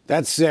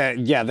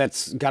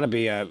 That's got to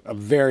be a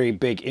very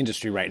big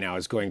industry right now,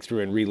 is going through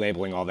and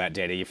relabeling all that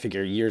data. You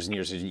figure years and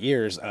years and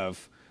years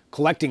of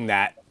collecting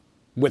that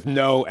with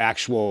no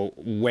actual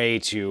way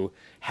to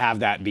have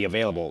that be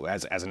available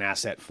as an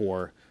asset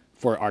for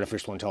for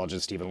artificial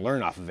intelligence to even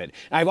learn off of it.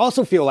 I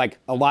also feel like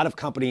a lot of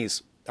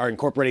companies are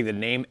incorporating the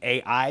name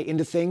AI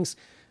into things,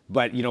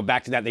 but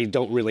back to that, they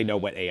don't really know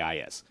what AI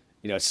is.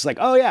 It's just like,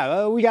 oh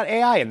yeah, we got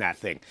AI in that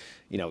thing.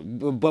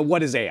 But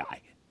what is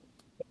AI?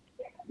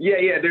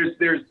 Yeah.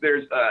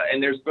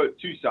 There's both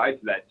two sides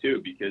to that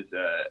too, because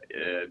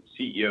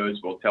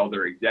CEOs will tell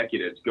their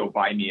executives, "Go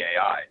buy me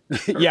AI."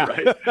 Yeah,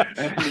 right?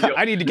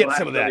 I need to get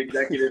some of that.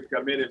 Executives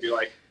come in and be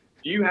like,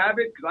 "Do you have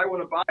it? Because I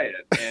want to buy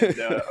it." And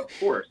of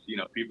course,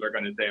 people are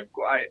going to say, "Of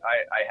course,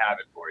 I have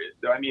it for you."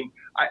 So I mean,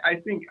 I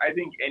think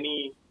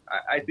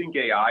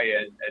AI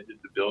has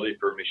its ability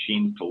for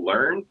machines to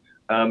learn,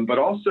 but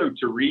also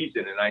to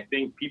reason. And I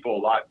think people a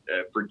lot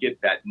forget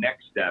that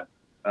next step.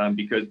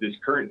 Because this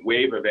current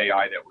wave of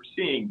AI that we're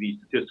seeing, these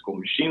statistical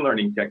machine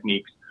learning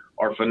techniques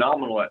are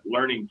phenomenal at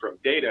learning from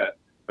data,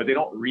 but they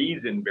don't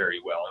reason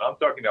very well. And I'm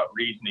talking about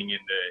reasoning in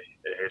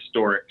the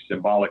historic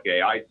symbolic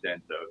AI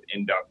sense of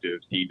inductive,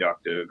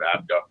 deductive,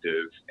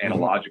 abductive,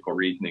 analogical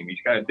reasoning,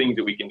 these kind of things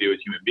that we can do as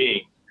human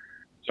beings.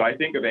 So I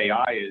think of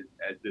AI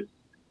as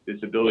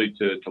this ability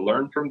to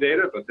learn from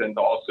data, but then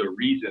to also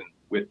reason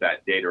with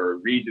that data, or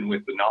reason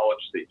with the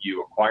knowledge that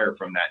you acquire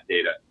from that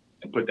data,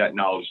 and put that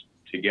knowledge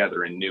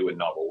together in new and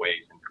novel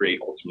ways and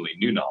create ultimately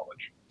new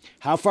knowledge.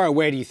 How far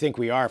away do you think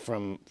we are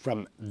from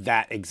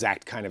that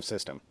exact kind of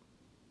system?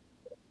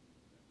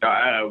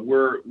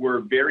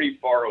 We're very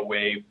far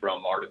away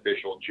from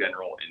artificial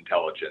general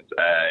intelligence.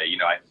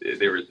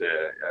 There was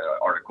an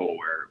article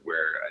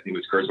where I think it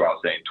was Kurzweil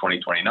was saying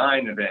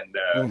 2029, and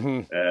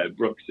then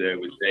Brooks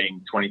was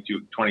saying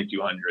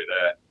 2200.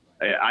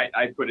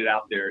 I put it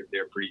out there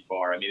pretty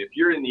far. I mean, if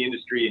you're in the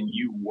industry and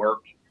you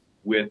work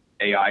with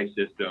AI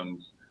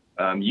systems,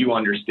 you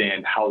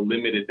understand how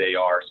limited they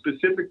are,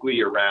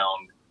 specifically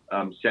around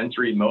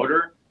sensory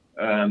motor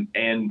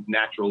and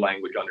natural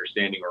language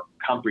understanding or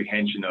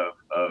comprehension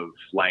of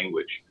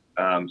language.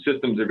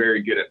 Systems are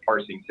very good at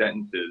parsing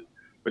sentences,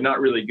 but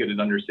not really good at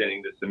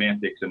understanding the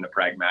semantics and the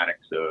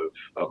pragmatics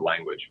of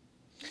language.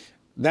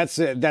 That's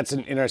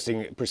an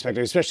interesting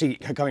perspective, especially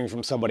coming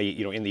from somebody,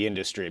 in the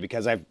industry,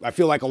 because I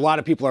feel like a lot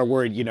of people are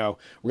worried, we're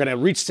going to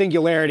reach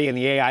singularity and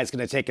the AI is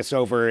going to take us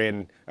over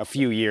in a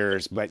few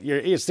years, but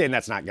you're saying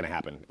that's not going to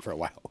happen for a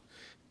while.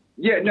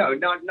 Yeah, no,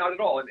 not at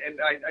all. And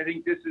I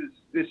think this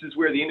is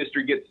where the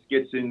industry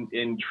gets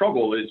in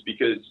trouble, is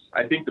because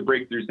I think the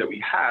breakthroughs that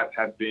we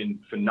have been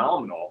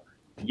phenomenal,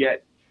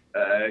 yet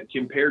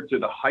compared to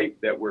the hype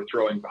that we're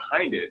throwing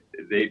behind it,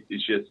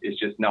 it's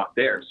just not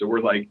there. So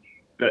we're like,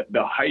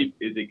 the hype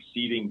is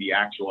exceeding the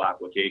actual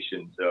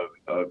applications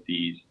of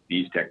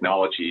these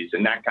technologies,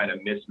 and that kind of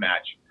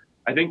mismatch,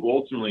 I think, will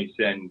ultimately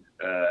send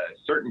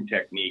certain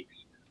techniques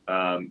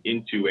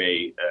into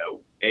a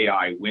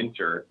AI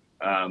winter.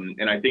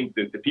 And I think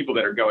that the people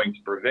that are going to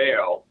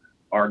prevail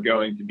are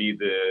going to be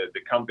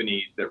the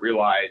companies that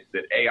realize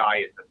that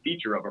AI is a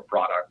feature of a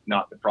product,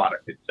 not the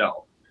product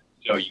itself.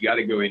 So you got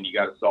to go in, you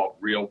got to solve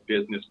real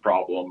business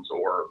problems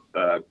or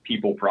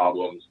people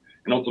problems,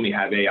 and ultimately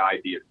have AI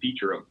be a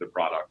feature of the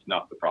product,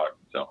 not the product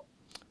itself.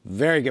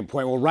 Very good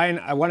point. Well, Ryan,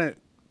 I want to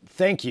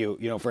thank you,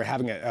 for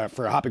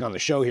for hopping on the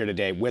show here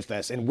today with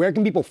us. And where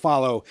can people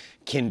follow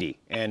Kyndi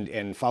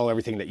and follow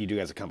everything that you do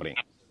as a company?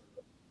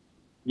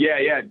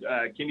 Yeah.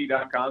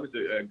 Kyndi.com is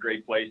a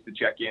great place to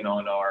check in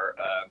on our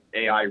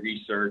AI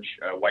research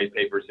white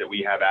papers that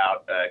we have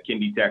out.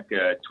 Kyndi Tech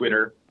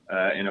Twitter,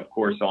 and of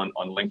course on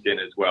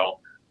LinkedIn as well.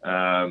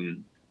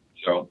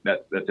 So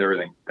that's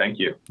everything. Thank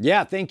you.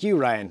 Yeah, thank you,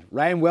 Ryan.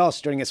 Ryan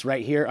Welsh joining us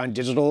right here on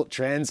Digital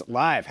Trends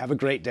Live. Have a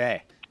great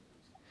day.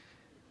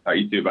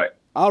 You too. Bye.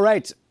 All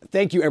right.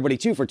 Thank you, everybody,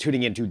 too, for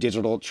tuning into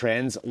Digital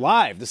Trends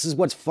Live. This is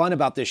what's fun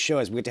about this show,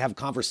 is we get to have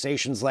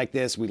conversations like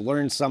this. We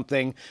learn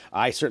something.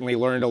 I certainly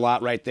learned a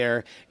lot right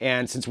there.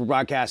 And since we're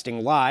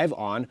broadcasting live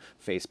on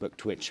Facebook,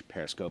 Twitch,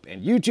 Periscope,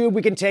 and YouTube,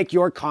 we can take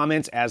your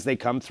comments as they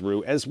come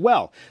through as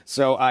well.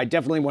 So I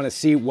definitely want to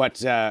see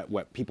what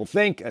people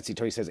think. Let's see,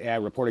 Tony says AI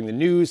reporting the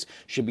news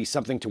should be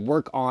something to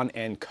work on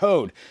and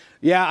code.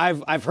 Yeah,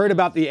 I've heard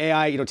about the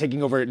AI,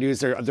 taking over news.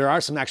 There are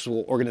some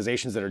actual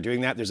organizations that are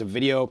doing that. There's a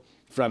video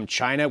from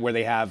China where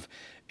they have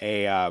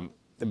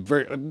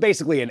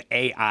basically an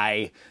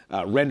AI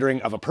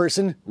rendering of a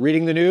person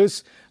reading the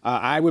news.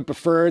 I would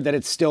prefer that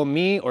it's still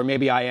me, or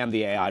maybe I am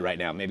the AI right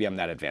now. Maybe I'm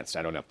that advanced.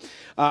 I don't know.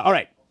 All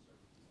right.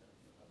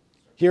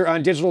 Here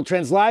on Digital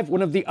Trends Live,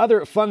 one of the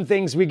other fun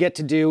things we get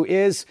to do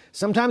is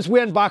sometimes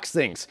we unbox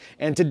things.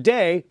 And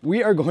today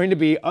we are going to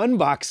be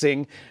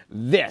unboxing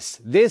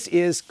this. This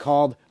is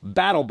called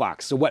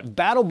BattleBox. So what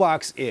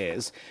BattleBox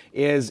is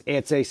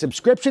it's a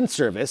subscription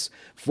service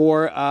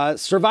for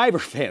Survivor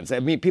fans. I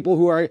mean, people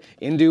who are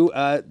into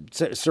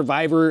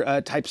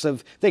Survivor types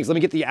of things. Let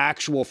me get the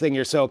actual thing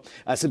here. So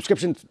a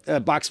subscription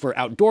box for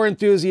outdoor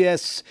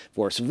enthusiasts,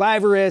 for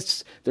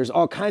survivorists. There's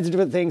all kinds of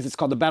different things. It's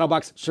called the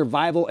BattleBox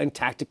Survival and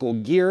Tactical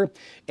Gear. gear.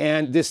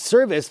 And this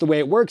service, the way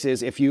it works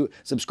is if you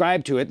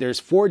subscribe to it, there's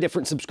 4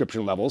 different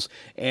subscription levels.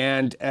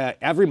 And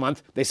every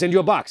month they send you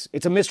a box.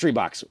 It's a mystery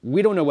box.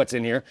 We don't know what's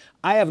in here.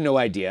 I have no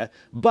idea.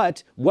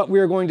 But what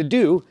we're going to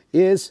do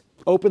is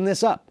open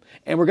this up.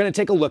 And we're going to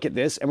take a look at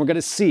this and we're going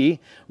to see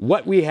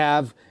what we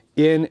have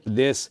in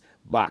this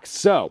box.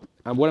 So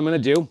what I'm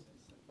going to do,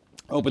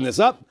 open this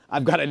up.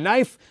 I've got a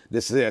knife.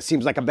 This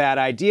seems like a bad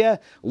idea.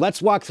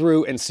 Let's walk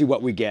through and see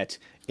what we get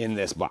in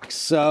this box.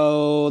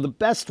 So the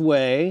best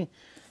way,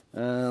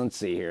 let's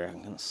see here.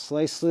 I'm gonna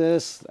slice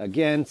this.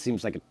 Again,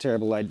 seems like a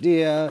terrible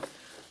idea.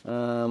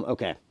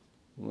 Okay.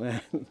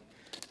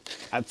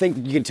 I think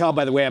you can tell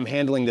by the way I'm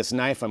handling this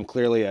knife, I'm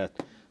clearly a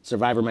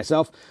survivor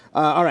myself.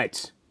 All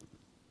right.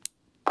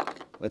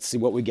 Let's see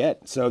what we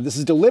get. So this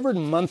is delivered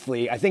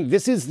monthly. I think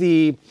this is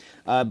the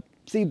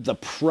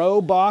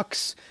Pro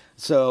box.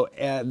 So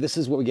this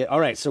is what we get. All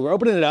right, so we're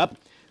opening it up.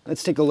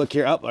 Let's take a look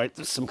here. Oh, all right,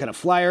 there's some kind of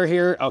flyer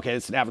here. Okay,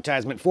 it's an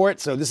advertisement for it.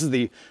 So this is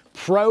the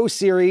Pro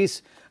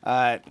Series,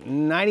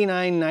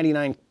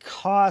 $99.99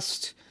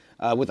 cost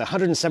with a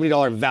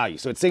 $170 value.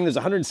 So it's saying there's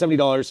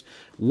 $170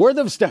 worth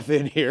of stuff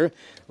in here.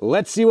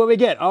 Let's see what we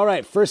get. All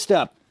right, first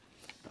up,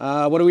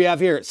 what do we have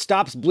here?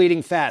 Stops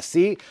bleeding fast.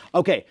 See?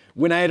 Okay,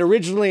 when I had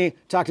originally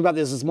talked about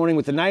this morning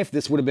with the knife,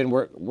 this would have been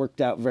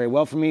worked out very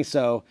well for me.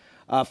 So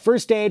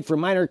first aid for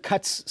minor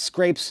cuts,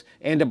 scrapes,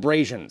 and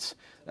abrasions.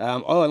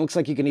 Oh, it looks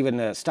like you can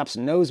even stop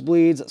some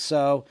nosebleeds.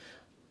 So,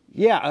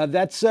 yeah,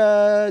 that's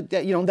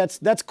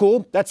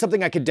cool. That's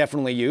something I could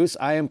definitely use.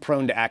 I am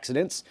prone to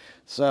accidents.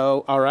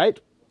 So, all right,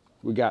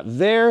 we got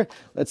there.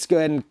 Let's go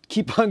ahead and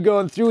keep on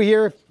going through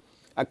here.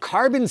 A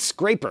carbon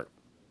scraper.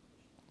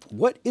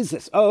 What is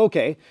this? Oh,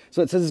 okay.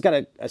 So it says it's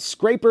got a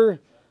scraper,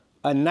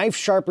 a knife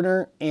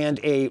sharpener, and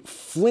a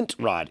flint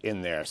rod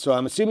in there. So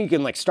I'm assuming you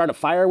can like start a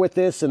fire with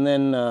this and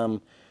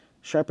then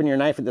sharpen your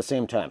knife at the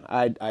same time.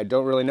 I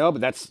don't really know,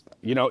 but that's,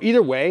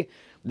 either way,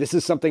 this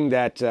is something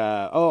that,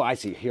 oh, I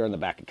see here on the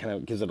back, it kind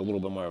of gives it a little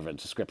bit more of a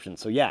description.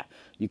 So yeah,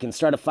 you can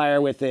start a fire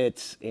with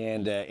it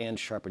and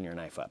sharpen your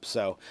knife up.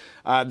 So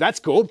that's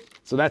cool.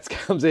 So that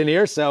comes in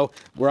here. So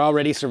we're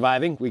already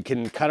surviving. We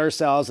can cut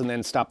ourselves and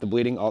then stop the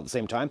bleeding all at the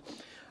same time.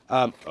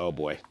 Oh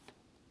boy.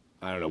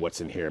 I don't know what's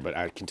in here, but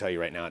I can tell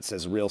you right now, it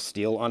says real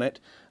steel on it.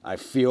 I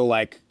feel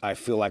like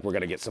we're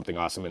gonna get something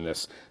awesome in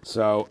this.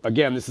 So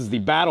again, this is the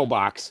battle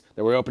box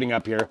that we're opening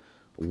up here.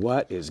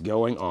 What is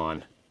going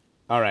on?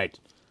 All right,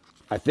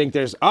 I think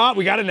there's,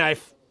 we got a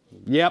knife.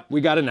 Yep,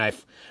 we got a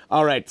knife.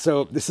 All right,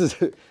 so this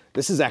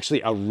is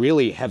actually a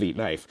really heavy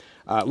knife.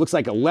 It looks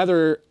like a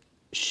leather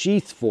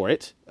sheath for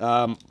it.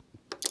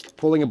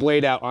 Pulling a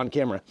blade out on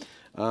camera.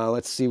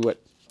 Let's see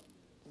what,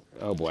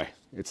 oh boy.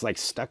 It's like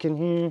stuck in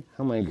here.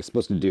 How am I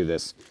supposed to do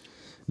this?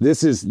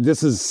 This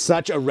is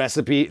such a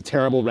recipe,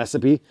 terrible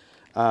recipe. It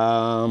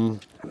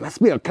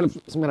must be some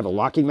kind of a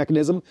locking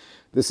mechanism.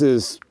 This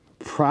is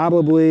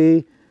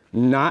probably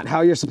not how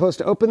you're supposed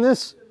to open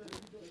this.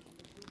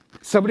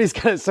 Somebody's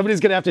gonna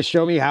have to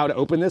show me how to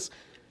open this.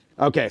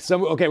 Okay,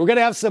 okay, we're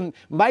gonna have some.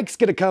 Mike's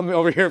gonna come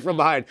over here from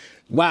behind.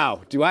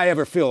 Wow, do I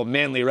ever feel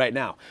manly right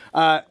now?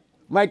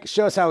 Mike,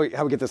 show us how we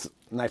get this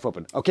knife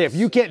open. Okay, if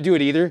you can't do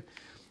it either.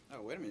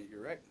 Wait a minute,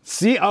 you're right.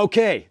 See,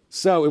 okay,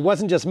 so it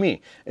wasn't just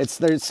me.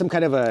 There's some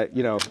kind of a,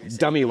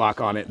 dummy lock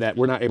on it that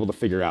we're not able to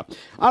figure out.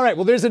 All right,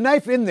 well, there's a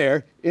knife in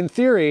there. In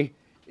theory,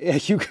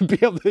 you could be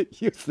able to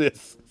use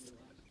this.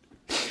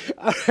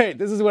 All right,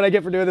 this is what I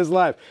get for doing this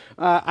live.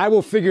 I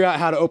will figure out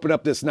how to open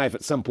up this knife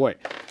at some point.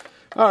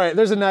 All right,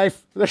 there's a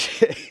knife.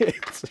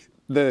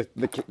 The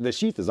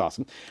sheath is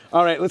awesome.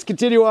 All right, let's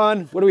continue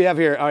on. What do we have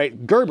here? All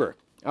right, Gerber.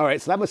 All right,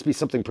 so that must be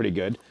something pretty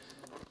good.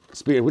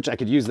 Speaking of which, I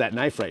could use that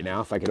knife right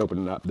now if I could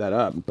open that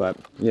up, but,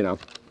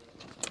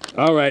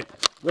 All right,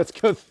 let's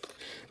go.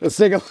 Let's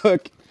take a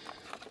look.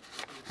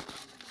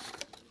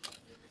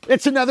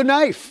 It's another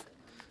knife.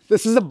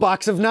 This is a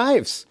box of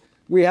knives.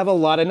 We have a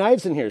lot of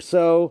knives in here.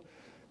 So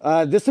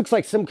this looks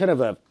like some kind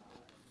of a,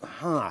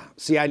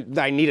 See, I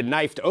need a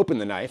knife to open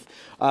the knife.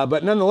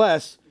 But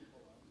nonetheless,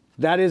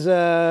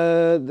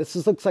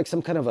 this looks like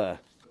some kind of a,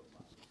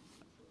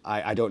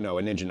 I don't know,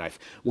 a ninja knife.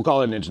 We'll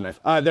call it a ninja knife.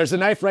 There's a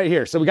knife right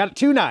here. So we got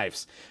two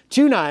knives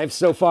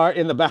so far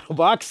in the battle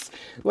box.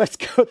 Let's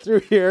go through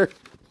here.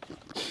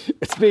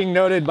 It's being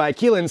noted by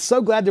Keelan.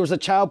 So glad there was a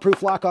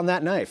child-proof lock on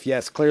that knife.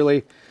 Yes,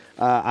 clearly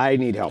I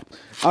need help.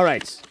 All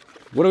right,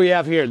 what do we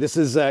have here? This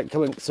is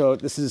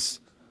this is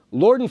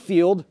Lord &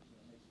 Field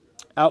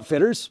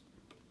Outfitters.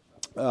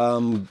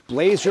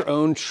 Blaze your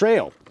own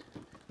trail.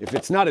 If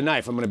it's not a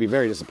knife, I'm going to be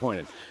very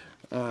disappointed.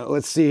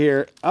 Let's see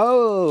here.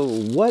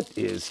 Oh, what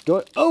is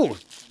going? Oh,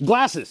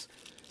 glasses,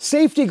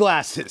 safety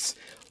glasses.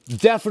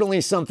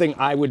 Definitely something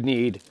I would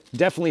need.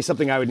 Definitely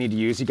something I would need to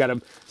use. You got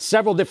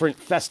several different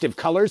festive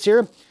colors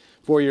here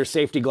for your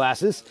safety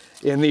glasses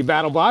in the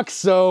battle box.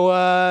 So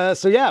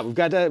yeah, we've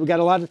got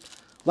a lot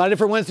of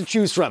different ones to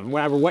choose from.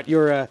 Whatever what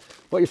your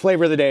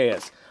flavor of the day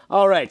is.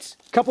 All right,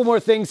 a couple more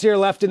things here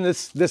left in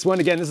this one.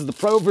 Again, this is the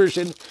Pro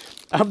version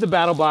of the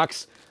battle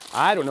box.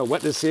 I don't know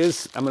what this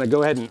is. I'm gonna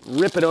go ahead and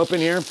rip it open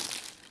here.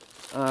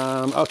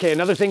 Okay,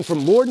 another thing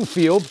from Lord &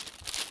 Field.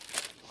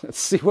 Let's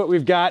see what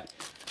we've got.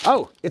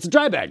 Oh, it's a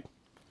dry bag.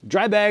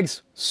 Dry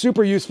bags,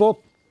 super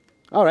useful.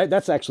 All right,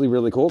 that's actually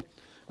really cool.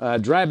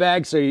 Dry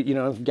bag, so you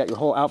know, you got your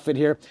whole outfit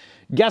here.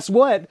 Guess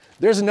what?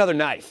 There's another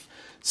knife.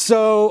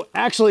 So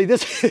actually,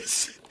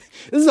 this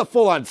is a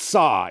full-on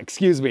saw.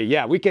 Excuse me.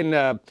 Yeah, we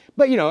can.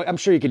 But you know, I'm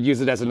sure you could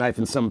use it as a knife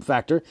in some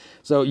factor.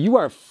 So you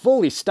are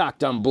fully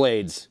stocked on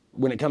blades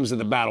when it comes to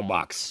the battle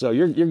box. So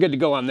you're good to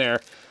go on there.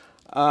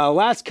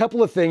 Last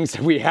couple of things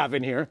that we have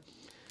in here.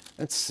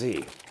 Let's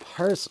see.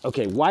 Parse.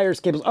 Okay, wires,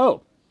 cables.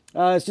 Oh,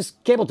 it's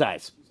just cable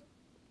ties,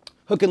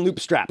 hook and loop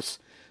straps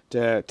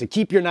to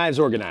keep your knives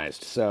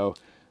organized. So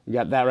you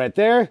got that right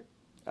there.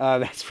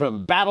 That's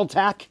from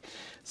BattleTac.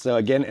 So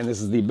again, and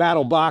this is the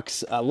battle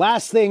box.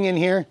 Last thing in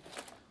here.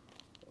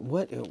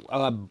 What?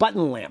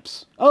 Button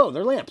lamps. Oh,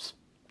 they're lamps.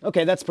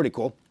 Okay, that's pretty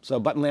cool. So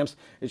button lamps,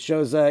 it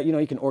shows, you know,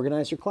 you can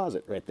organize your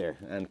closet right there.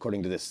 And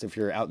according to this, if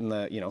you're out in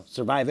the, you know,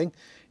 surviving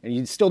and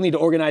you still need to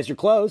organize your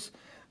clothes,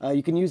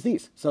 you can use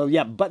these. So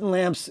yeah, button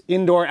lamps,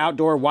 indoor,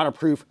 outdoor,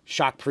 waterproof,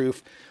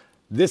 shockproof.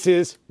 This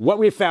is what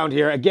we found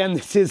here. Again,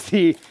 this is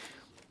the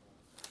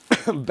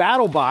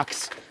battle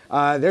box.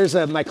 There's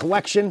my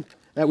collection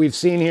that we've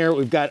seen here.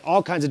 We've got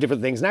all kinds of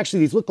different things. And actually,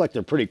 these look like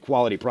they're pretty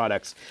quality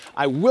products.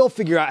 I will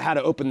figure out how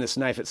to open this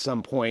knife at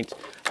some point.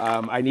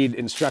 I need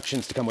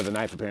instructions to come with a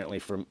knife, apparently,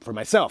 for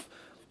myself.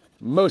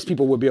 Most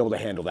people would be able to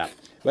handle that.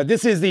 But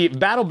this is the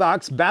Battle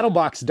Box.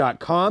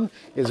 Battlebox.com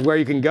is where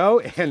you can go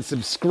and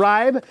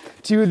subscribe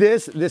to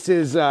this. This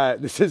is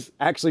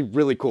actually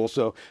really cool.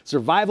 So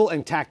survival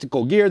and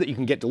tactical gear that you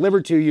can get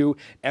delivered to you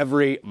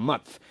every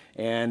month.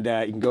 And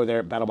you can go there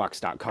at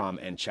battlebox.com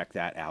and check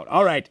that out.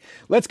 All right,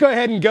 let's go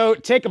ahead and go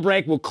take a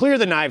break. We'll clear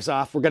the knives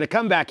off. We're going to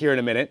come back here in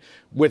a minute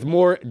with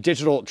more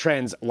Digital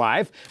Trends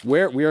Live,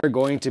 where we are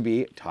going to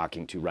be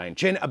talking to Ryan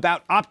Chin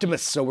about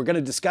Optimus. So we're going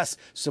to discuss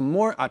some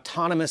more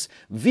autonomous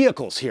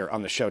vehicles here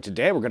on the show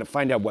today. We're going to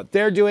find out what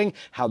they're doing,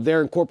 how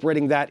they're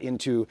incorporating that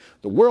into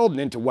the world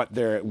and into what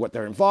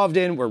they're involved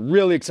in. We're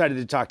really excited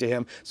to talk to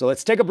him. So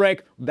let's take a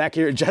break. Back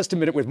here in just a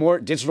minute with more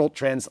Digital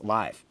Trends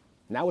Live.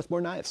 Now with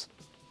more knives.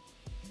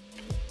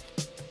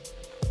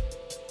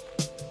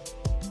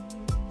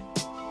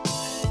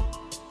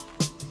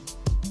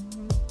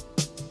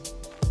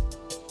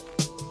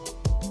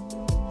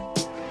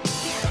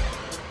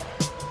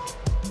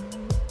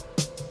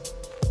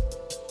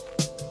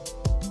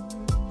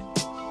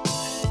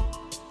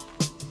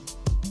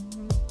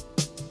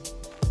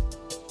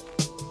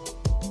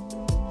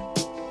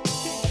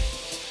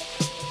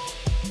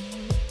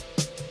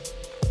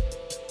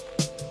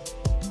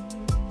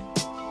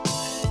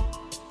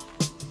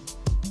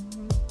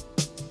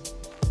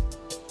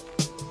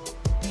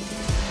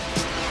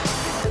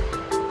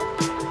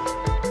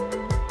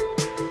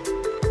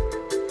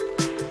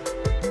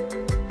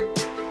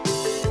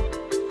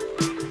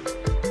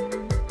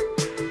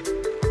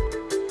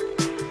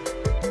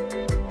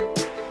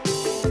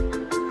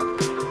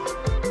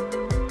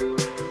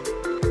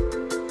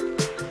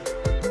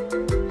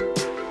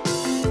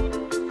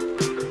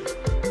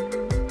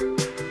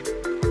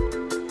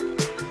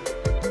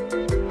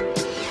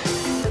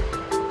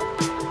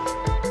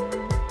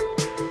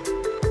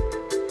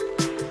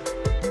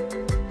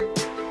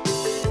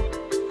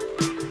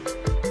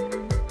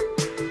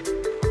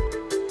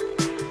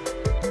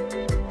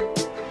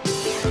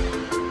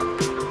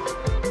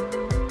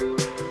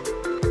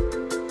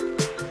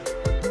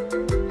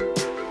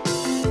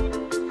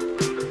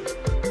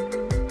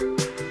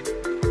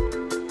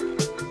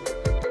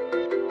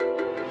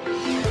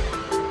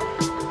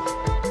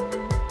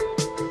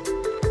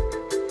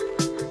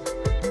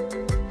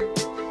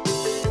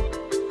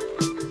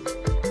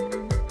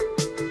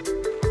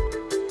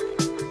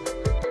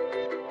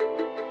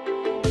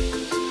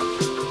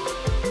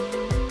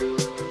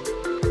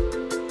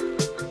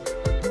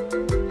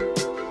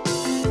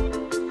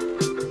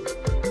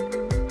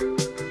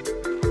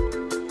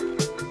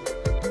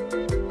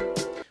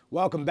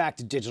 Welcome back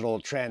to Digital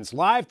Trends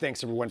Live.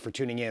 Thanks everyone for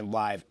tuning in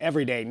live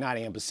every day, 9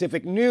 a.m.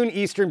 Pacific, noon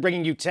Eastern,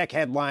 bringing you tech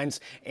headlines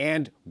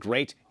and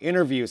great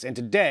interviews. And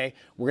today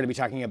we're going to be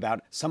talking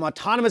about some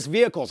autonomous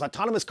vehicles.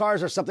 Autonomous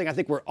cars are something I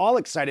think we're all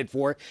excited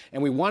for,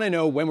 and we want to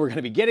know when we're going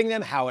to be getting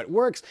them, how it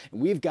works. And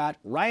we've got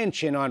Ryan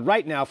Chin on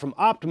right now from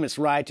Optimus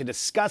Ride to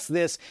discuss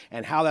this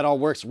and how that all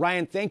works.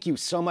 Ryan, thank you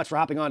so much for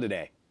hopping on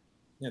today.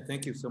 Yeah,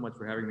 thank you so much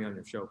for having me on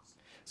your show.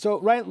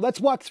 So Ryan,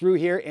 let's walk through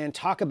here and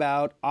talk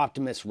about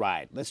Optimus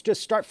Ride. Let's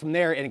just start from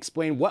there and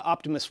explain what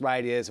Optimus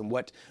Ride is and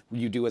what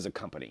you do as a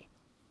company.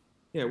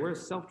 Yeah, we're a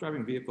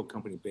self-driving vehicle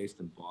company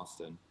based in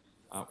Boston.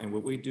 And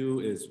what we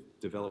do is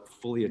develop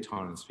fully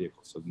autonomous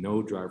vehicles, so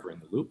no driver in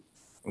the loop.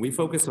 And we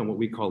focus on what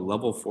we call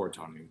level 4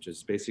 autonomy, which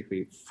is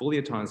basically fully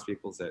autonomous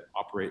vehicles that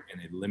operate in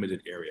a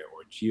limited area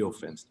or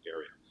geo-fenced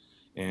area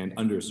and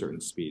under a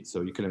certain speed.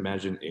 So you can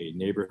imagine a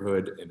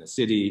neighborhood in a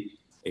city,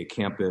 a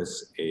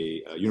campus,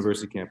 a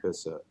university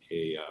campus,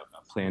 a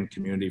planned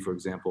community, for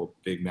example,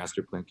 big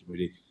master plan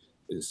community,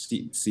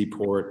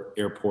 seaport,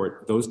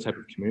 airport, those type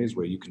of communities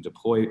where you can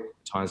deploy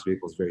autonomous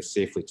vehicles very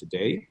safely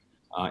today,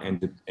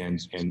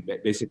 and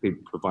basically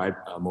provide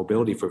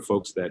mobility for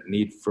folks that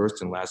need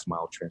first and last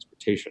mile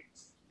transportation.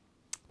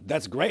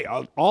 That's great.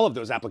 All of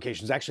those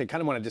applications. Actually, I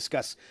kind of want to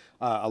discuss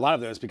a lot of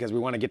those because we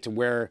want to get to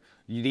where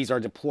these are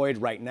deployed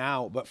right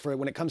now. But for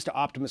when it comes to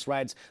Optimus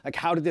rides, like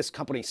how did this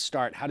company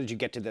start? How did you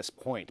get to this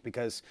point?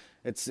 Because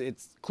it's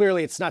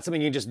clearly it's not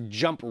something you can just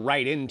jump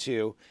right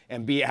into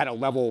and be at a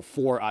level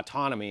 4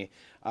 autonomy.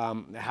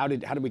 How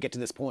did we get to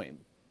this point?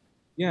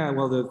 Yeah,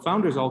 well, the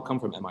founders all come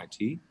from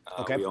MIT.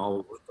 Okay. We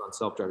all worked on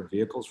self-driving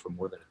vehicles for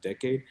more than a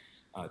decade.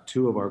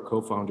 2 of our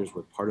co-founders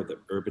were part of the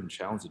Urban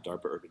Challenge, the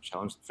DARPA Urban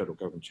Challenge, the federal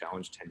government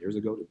challenge 10 years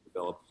ago to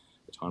develop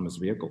autonomous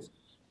vehicles.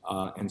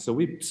 And so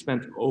we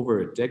spent over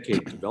a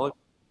decade developing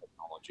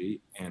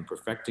technology and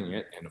perfecting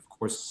it. And of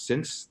course,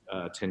 since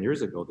 10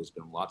 years ago, there's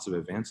been lots of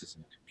advances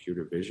in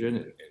computer vision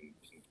and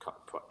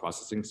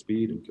processing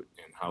speed and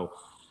how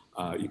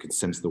you can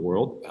sense the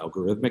world,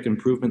 algorithmic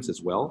improvements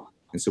as well.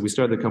 And so we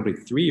started the company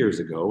 3 years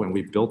ago, and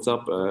we built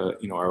up,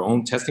 our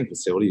own testing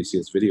facility. You see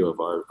this video of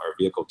our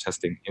vehicle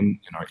testing in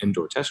our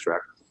indoor test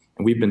track.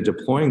 And we've been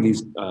deploying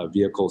these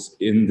vehicles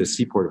in the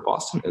seaport of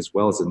Boston, as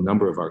well as a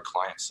number of our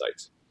client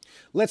sites.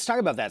 Let's talk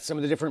about that. Some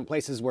of the different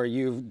places where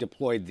you've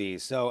deployed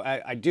these. So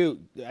I do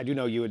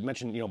know you had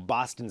mentioned,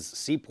 Boston's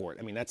seaport.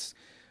 I mean, that's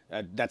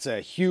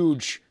a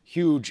huge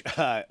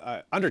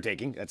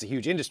undertaking. That's a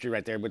huge industry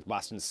right there with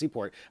Boston's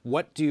seaport.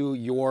 What do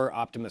your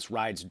Optimus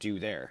rides do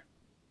there?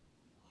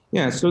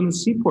 Yeah, so in the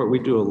seaport, we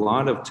do a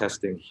lot of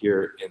testing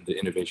here in the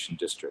Innovation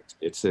District.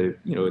 It's an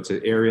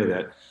area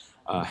that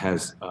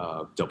has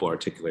double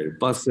articulated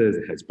buses.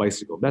 It has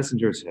bicycle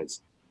messengers. It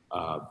has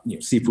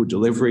seafood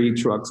delivery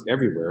trucks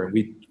everywhere, and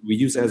we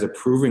use it as a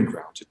proving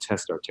ground to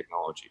test our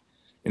technology.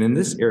 And in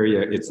this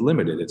area, it's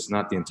limited. It's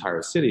not the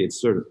entire city.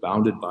 It's sort of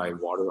bounded by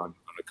water on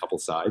a couple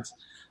sides.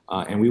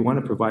 And we want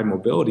to provide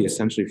mobility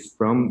essentially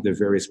from the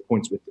various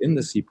points within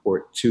the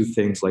seaport to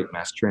things like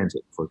mass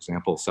transit, for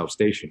example, South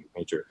Station,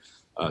 major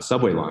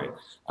subway line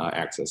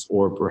access,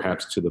 or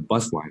perhaps to the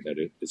bus line that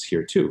is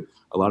here too.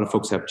 A lot of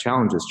folks have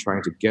challenges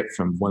trying to get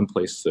from one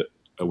place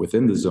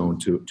within the zone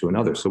to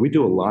another. So we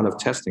do a lot of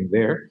testing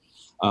there,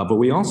 but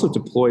we also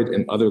deployed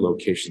in other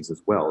locations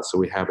as well. So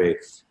we have a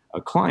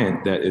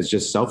client that is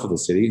just south of the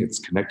city. It's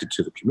connected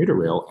to the commuter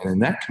rail. And in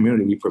that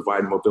community, we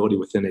provide mobility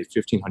within a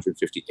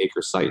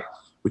 1,550-acre site,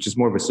 which is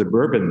more of a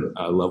suburban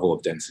level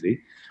of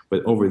density.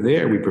 But over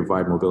there, we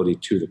provide mobility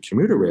to the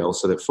commuter rail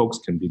so that folks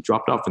can be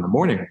dropped off in the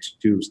morning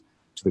to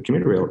the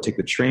commuter rail, take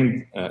the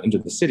train into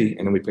the city,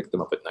 and then we pick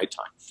them up at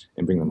nighttime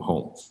and bring them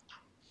home.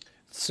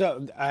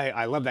 So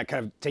I love that,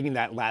 kind of taking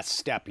that last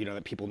step,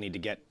 that people need to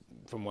get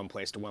from one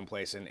place to one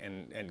place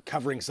and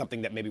covering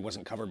something that maybe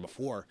wasn't covered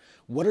before.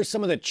 What are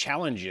some of the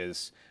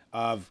challenges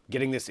of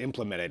getting this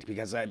implemented?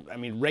 Because I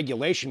mean,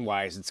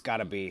 regulation-wise, it's got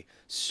to be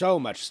so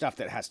much stuff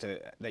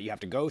that you have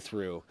to go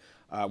through.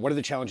 What are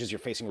the challenges you're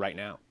facing right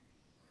now?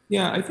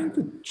 Yeah, I think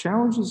the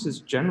challenges is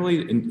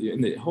generally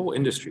in the whole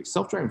industry.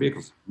 Self-driving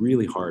vehicles is a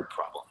really hard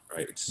problem,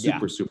 right? It's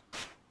super.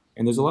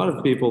 And there's a lot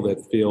of people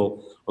that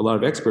feel, a lot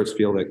of experts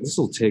feel that this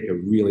will take a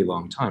really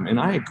long time. And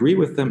I agree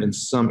with them in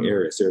some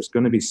areas. There's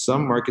going to be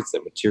some markets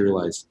that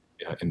materialize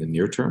in the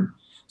near term.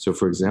 So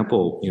for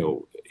example,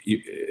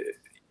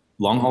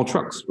 long-haul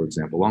trucks, for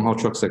example, long-haul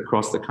trucks that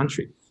cross the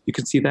country. You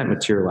can see that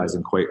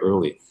materializing quite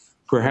early.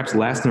 Perhaps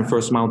last and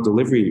first mile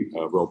delivery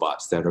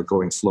robots that are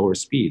going slower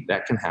speed,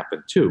 that can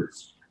happen too.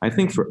 I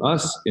think for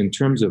us, in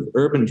terms of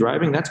urban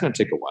driving, that's going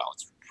to take a while.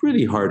 It's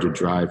pretty hard to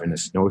drive in a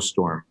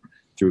snowstorm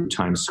through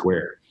Times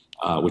Square.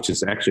 Which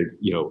is actually,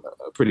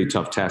 a pretty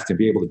tough task to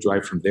be able to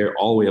drive from there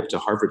all the way up to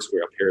Harvard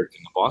Square up here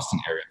in the Boston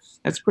area.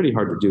 That's pretty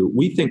hard to do.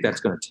 We think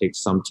that's going to take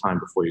some time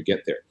before you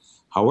get there.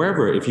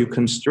 However, if you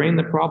constrain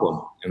the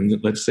problem,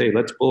 and let's say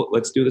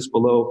let's do this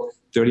below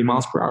 30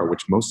 miles per hour,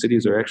 which most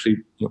cities are actually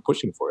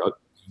pushing for,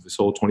 this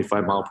whole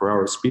 25 mile per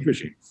hour speed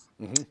regime,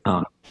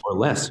 or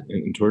less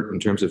in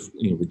terms of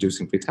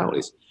reducing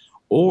fatalities.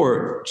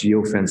 Or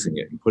geofencing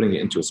it and putting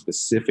it into a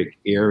specific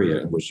area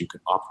in which you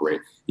can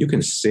operate. You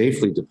can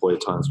safely deploy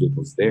autonomous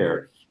vehicles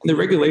there. And the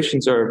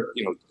regulations are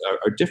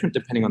different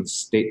depending on the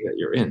state that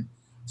you're in.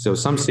 So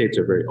some states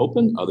are very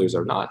open, others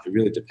are not. It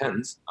really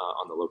depends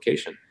on the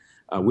location.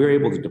 We're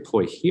able to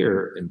deploy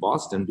here in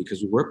Boston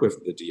because we work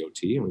with the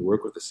DOT and we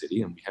work with the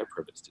city and we have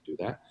permits to do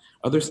that.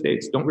 Other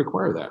states don't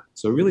require that.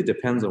 So it really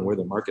depends on where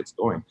the market's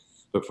going.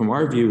 But from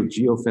our view,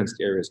 geofenced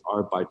areas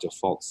are by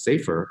default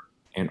safer.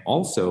 And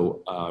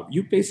also,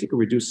 you basically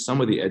reduce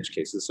some of the edge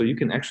cases, so you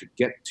can actually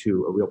get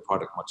to a real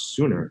product much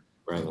sooner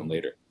rather than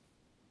later.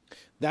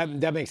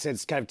 That makes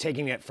sense. Kind of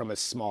taking it from that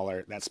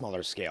smaller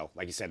scale,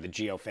 like you said, the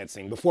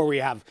geofencing. Before we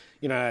have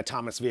an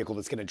autonomous vehicle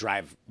that's going to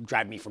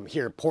drive me from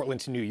here,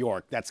 Portland to New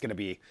York, that's going to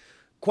be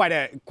quite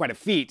a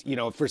feat,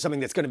 for something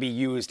that's going to be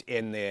used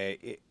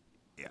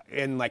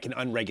in like an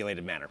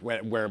unregulated manner,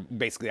 where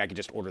basically I could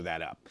just order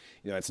that up.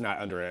 It's not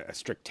under a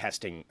strict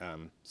testing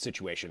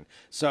situation.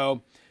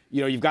 So.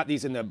 You've got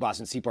these in the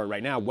Boston Seaport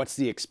right now. What's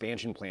the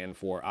expansion plan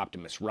for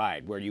Optimus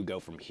Ride? Where do you go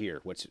from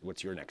here?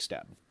 What's your next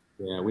step?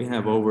 Yeah, we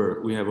have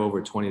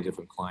over 20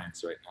 different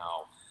clients right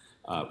now.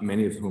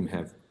 many of whom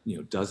have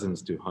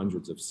dozens to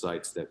hundreds of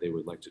sites that they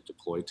would like to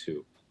deploy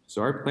to.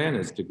 So our plan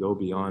is to go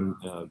beyond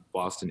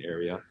Boston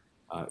area.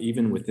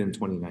 Even within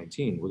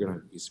 2019, we're going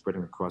to be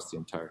spreading across the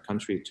entire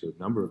country to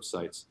a number of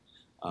sites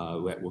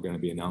that we're going to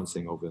be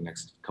announcing over the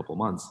next couple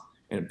months.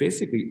 And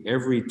basically,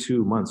 every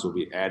 2 months, we'll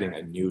be adding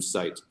a new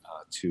site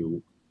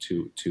to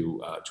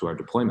our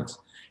deployments.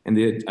 And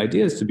the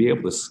idea is to be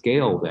able to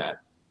scale that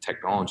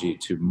technology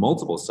to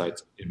multiple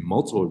sites in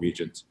multiple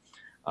regions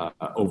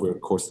over the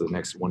course of the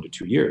next 1 to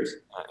 2 years.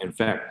 In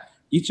fact,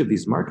 each of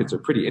these markets are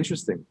pretty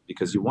interesting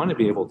because you want to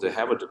be able to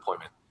have a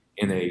deployment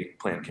in a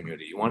planned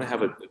community. You want to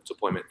have a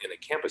deployment in a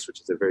campus,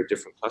 which is a very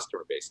different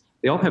customer base.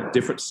 They all have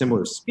different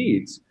similar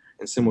speeds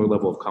and similar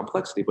level of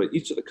complexity, but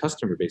each of the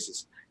customer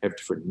bases have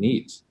different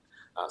needs.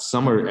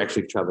 Some are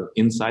actually traveling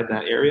inside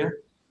that area,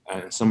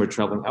 and some are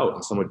traveling out,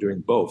 and some are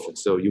doing both. And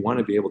so you want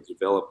to be able to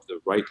develop the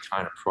right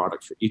kind of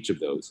product for each of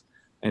those.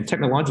 And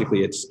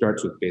technologically, it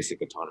starts with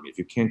basic autonomy. If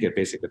you can't get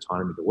basic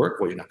autonomy to work,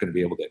 well, you're not going to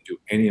be able to do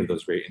any of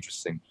those very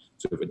interesting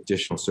sort of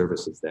additional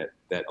services that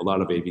a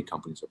lot of AV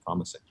companies are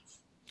promising.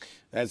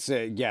 That's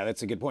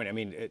that's a good point. I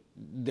mean,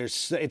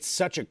 it's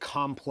such a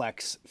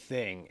complex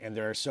thing, and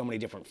there are so many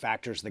different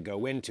factors that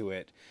go into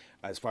it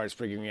as far as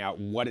figuring out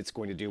what it's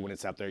going to do when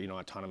it's out there,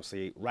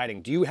 autonomously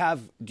riding. Do you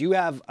have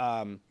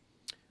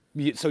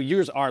so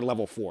yours are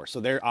level 4, so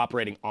they're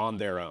operating on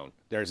their own.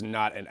 There's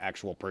not an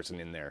actual person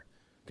in there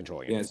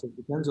controlling it. Yeah, so it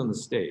depends on the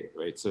state,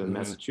 right? So in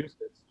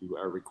Massachusetts, you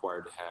are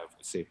required to have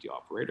a safety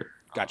operator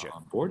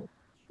on board.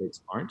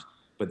 States aren't,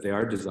 but they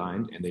are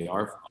designed and they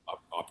are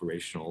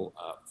operational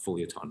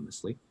fully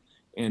autonomously.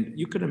 And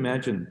you could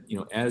imagine,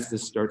 as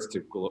this starts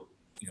to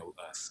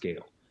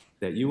scale,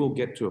 that you will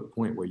get to a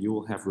point where you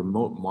will have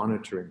remote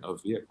monitoring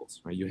of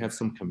vehicles, right? You have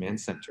some command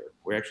center.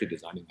 We're actually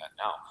designing that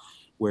now,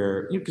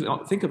 where you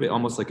can think of it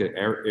almost like an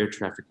air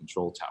traffic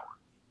control tower.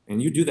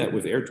 And you do that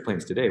with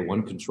airplanes today.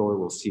 One controller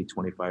will see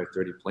 25,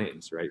 30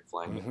 planes, right,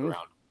 flying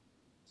around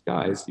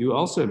skies. You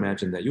also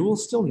imagine that you will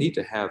still need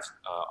to have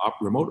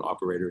remote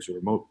operators or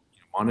remote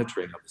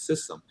monitoring of the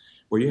system,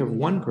 where you have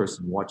one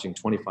person watching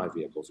 25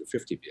 vehicles or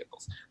 50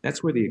 vehicles.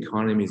 That's where the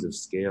economies of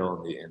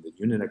scale and the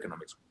unit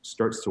economics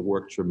starts to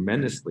work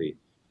tremendously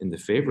in the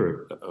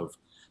favor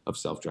of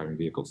self-driving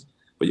vehicles.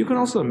 But you can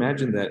also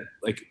imagine that,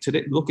 like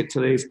today, look at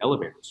today's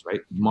elevators,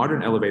 right?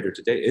 Modern elevator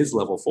today is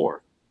level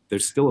 4.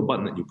 There's still a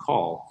button that you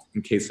call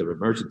in case of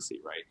emergency,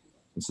 right?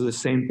 And so the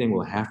same thing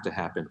will have to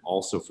happen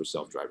also for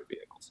self-driving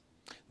vehicles.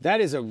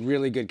 That is a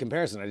really good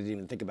comparison. I didn't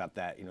even think about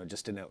that.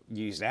 Just to know,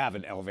 you used to have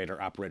an elevator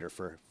operator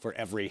for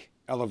every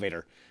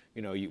elevator,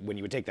 when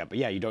you would take that. But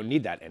yeah, you don't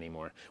need that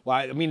anymore. Well,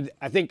 I mean,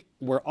 I think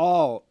we're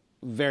all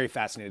very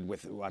fascinated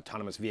with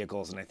autonomous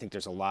vehicles, and I think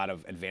there's a lot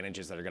of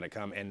advantages that are going to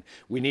come. And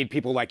we need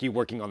people like you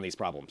working on these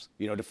problems,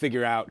 to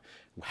figure out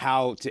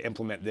how to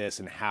implement this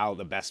and how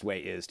the best way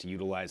is to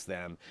utilize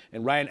them.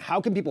 And Ryan,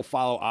 how can people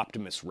follow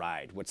Optimus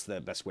Ride? What's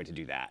the best way to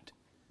do that?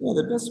 Yeah,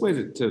 the best way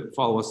to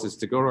follow us is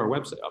to go to our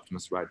website,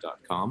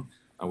 optimusride.com.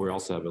 We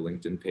also have a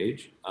LinkedIn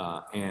page,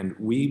 and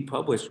we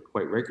publish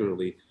quite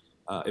regularly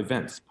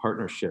events,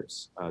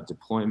 partnerships,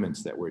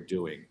 deployments that we're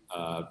doing,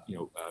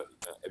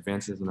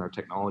 advances in our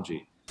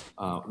technology.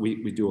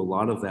 We do a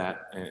lot of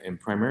that, and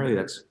primarily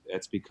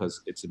that's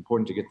because it's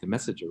important to get the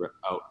message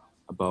out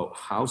about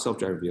how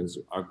self-driving vehicles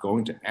are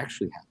going to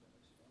actually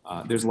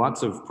happen. There's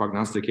lots of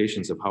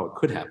prognostications of how it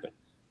could happen.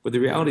 But the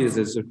reality is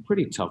it's a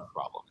pretty tough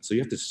problem. So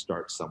you have to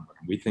start somewhere.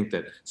 And we think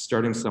that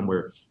starting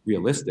somewhere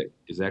realistic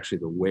is actually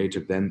the way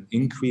to then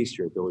increase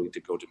your ability to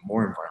go to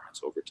more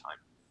environments over time.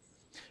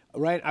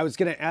 Right. I was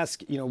going to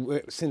ask,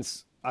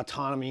 since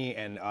autonomy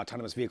and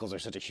autonomous vehicles are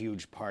such a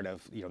huge part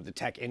of, the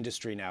tech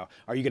industry now,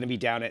 are you going to be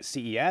down at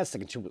CES, the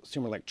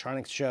Consumer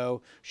Electronics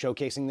Show,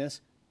 showcasing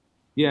this?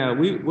 Yeah,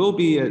 we will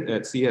be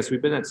at CES.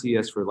 We've been at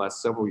CES for the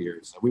last several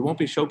years. We won't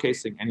be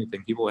showcasing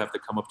anything. People have to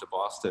come up to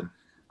Boston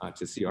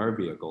to see our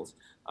vehicles.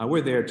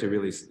 We're there to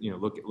really,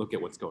 look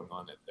at what's going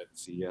on at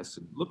CES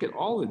and look at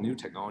all the new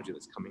technology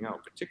that's coming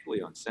out,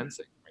 particularly on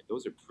sensing. Right,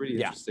 those are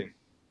pretty interesting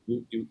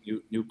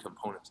new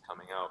components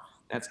coming out.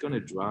 That's going to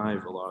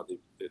drive a lot of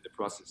the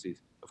processes.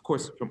 Of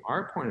course, from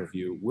our point of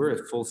view, we're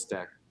a full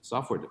stack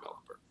software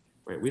developer.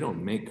 Right, we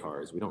don't make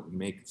cars, we don't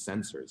make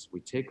sensors.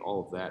 We take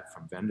all of that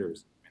from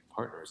vendors and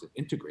partners and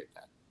integrate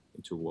that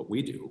into what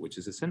we do, which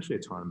is essentially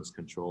autonomous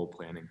control,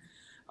 planning,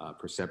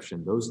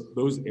 perception,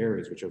 those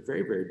areas which are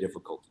very, very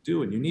difficult to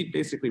do. And you need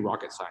basically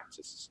rocket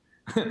scientists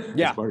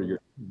as part of your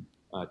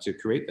to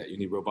create that. You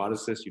need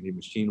roboticists, you need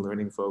machine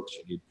learning folks,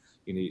 you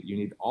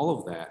need all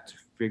of that to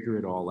figure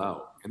it all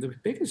out. And the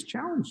biggest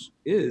challenge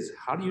is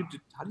how do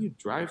you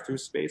drive through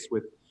space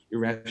with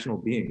irrational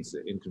beings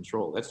in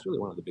control? That's really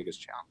one of the biggest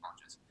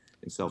challenges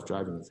in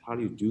self-driving, is how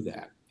do you do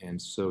that?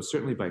 And so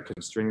certainly by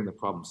constraining the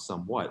problem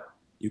somewhat,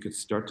 you could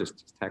start to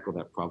tackle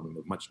that problem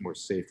in a much more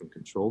safe and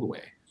controlled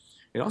way.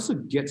 It also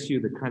gets you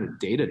the kind of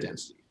data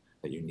density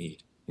that you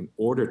need in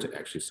order to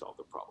actually solve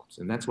the problems.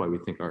 And that's why we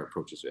think our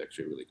approach is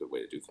actually a really good way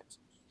to do things.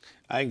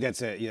 I think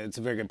that's it's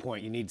a very good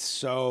point. You need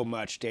so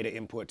much data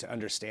input to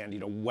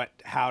understand,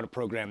 how to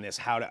program this,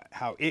 how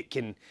it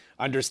can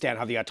understand,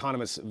 how the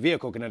autonomous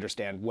vehicle can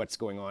understand what's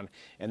going on.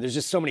 And there's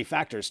just so many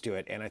factors to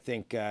it. And I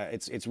think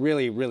it's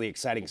really, really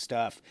exciting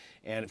stuff.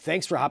 And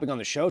thanks for hopping on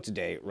the show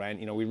today,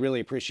 Ryan. We really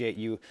appreciate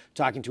you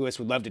talking to us.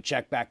 We'd love to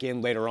check back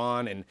in later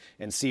on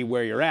and see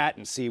where you're at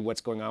and see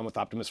what's going on with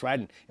Optimus Ride.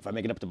 And if I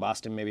make it up to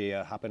Boston, maybe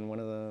hop in one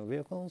of the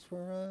vehicles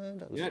for a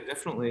ride. Yeah,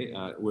 definitely.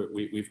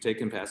 We've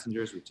taken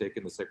passengers. We've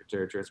taken the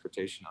Secretary of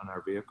Transportation on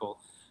our vehicle.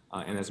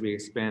 And as we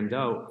expand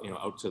out,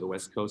 out to the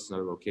West Coast and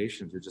other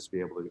locations, you'll just be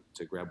able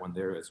to grab one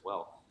there as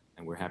well.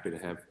 And we're happy to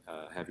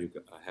have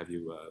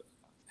you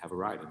have a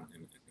ride in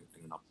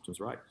an Optimus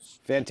Ride.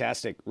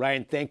 Fantastic.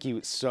 Ryan, thank you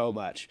so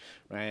much.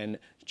 Ryan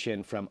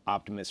Chin from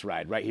Optimus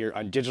Ride right here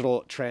on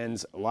Digital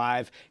Trends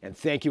Live. And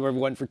thank you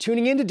everyone for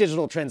tuning into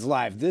Digital Trends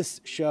Live. This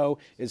show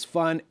is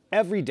fun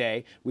every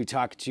day. We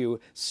talk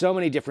to so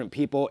many different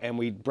people and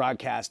we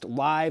broadcast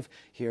live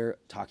here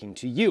talking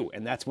to you.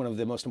 And that's one of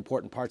the most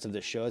important parts of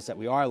this show is that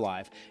we are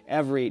live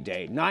every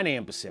day, 9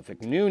 a.m.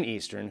 Pacific, noon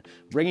Eastern,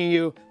 bringing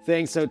you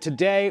things. So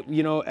today,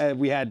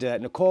 we had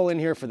Nicole in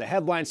here for the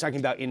headlines talking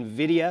about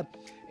NVIDIA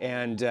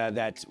and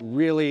that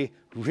really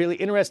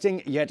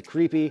interesting yet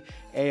creepy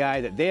AI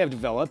that they have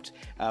developed.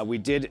 We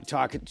did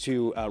talk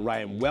to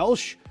Ryan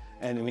Welsh,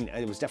 and I mean,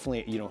 it was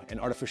definitely, an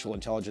artificial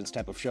intelligence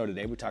type of show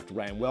today. We talked to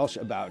Ryan Welsh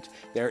about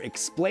their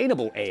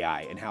explainable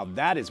AI and how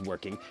that is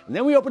working. And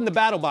then we opened the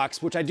battle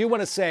box, which I do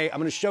want to say, I'm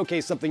going to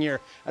showcase something here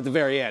at the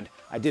very end.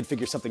 I did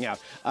figure something out.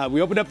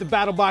 We opened up the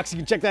battle box. You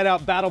can check that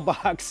out,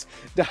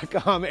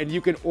 battlebox.com, and you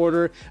can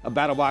order a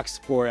battle box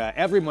for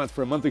every month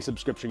for a monthly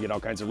subscription, get all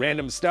kinds of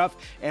random stuff,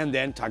 and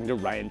then talking to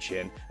Ryan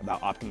Chin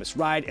about Optimus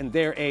Ride and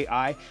their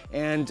AI.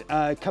 And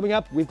coming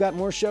up, we've got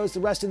more shows the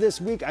rest of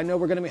this week. I know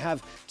we're going to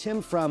have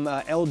Tim from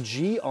LG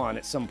on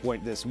at some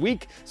point this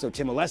week. So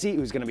Tim Alessi,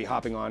 who's going to be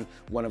hopping on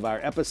one of our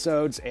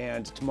episodes,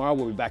 and tomorrow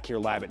we'll be back here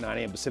live at 9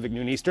 a.m. Pacific,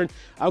 noon Eastern.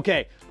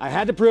 Okay, I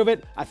had to prove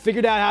it. I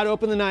figured out how to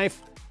open the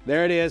knife.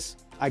 There it is.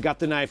 I got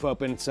the knife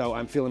open, so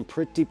I'm feeling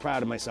pretty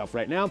proud of myself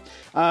right now.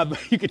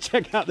 You can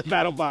check out the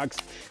battle box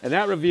and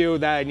that review.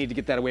 That I need to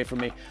get that away from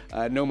me.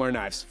 No more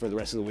knives for the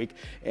rest of the week.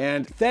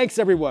 And thanks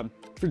everyone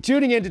for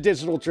tuning into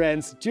Digital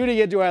Trends, tuning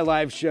into our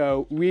live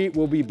show. We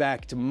will be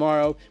back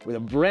tomorrow with a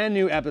brand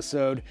new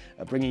episode,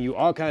 bringing you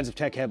all kinds of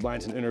tech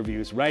headlines and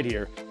interviews right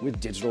here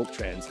with Digital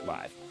Trends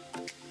Live.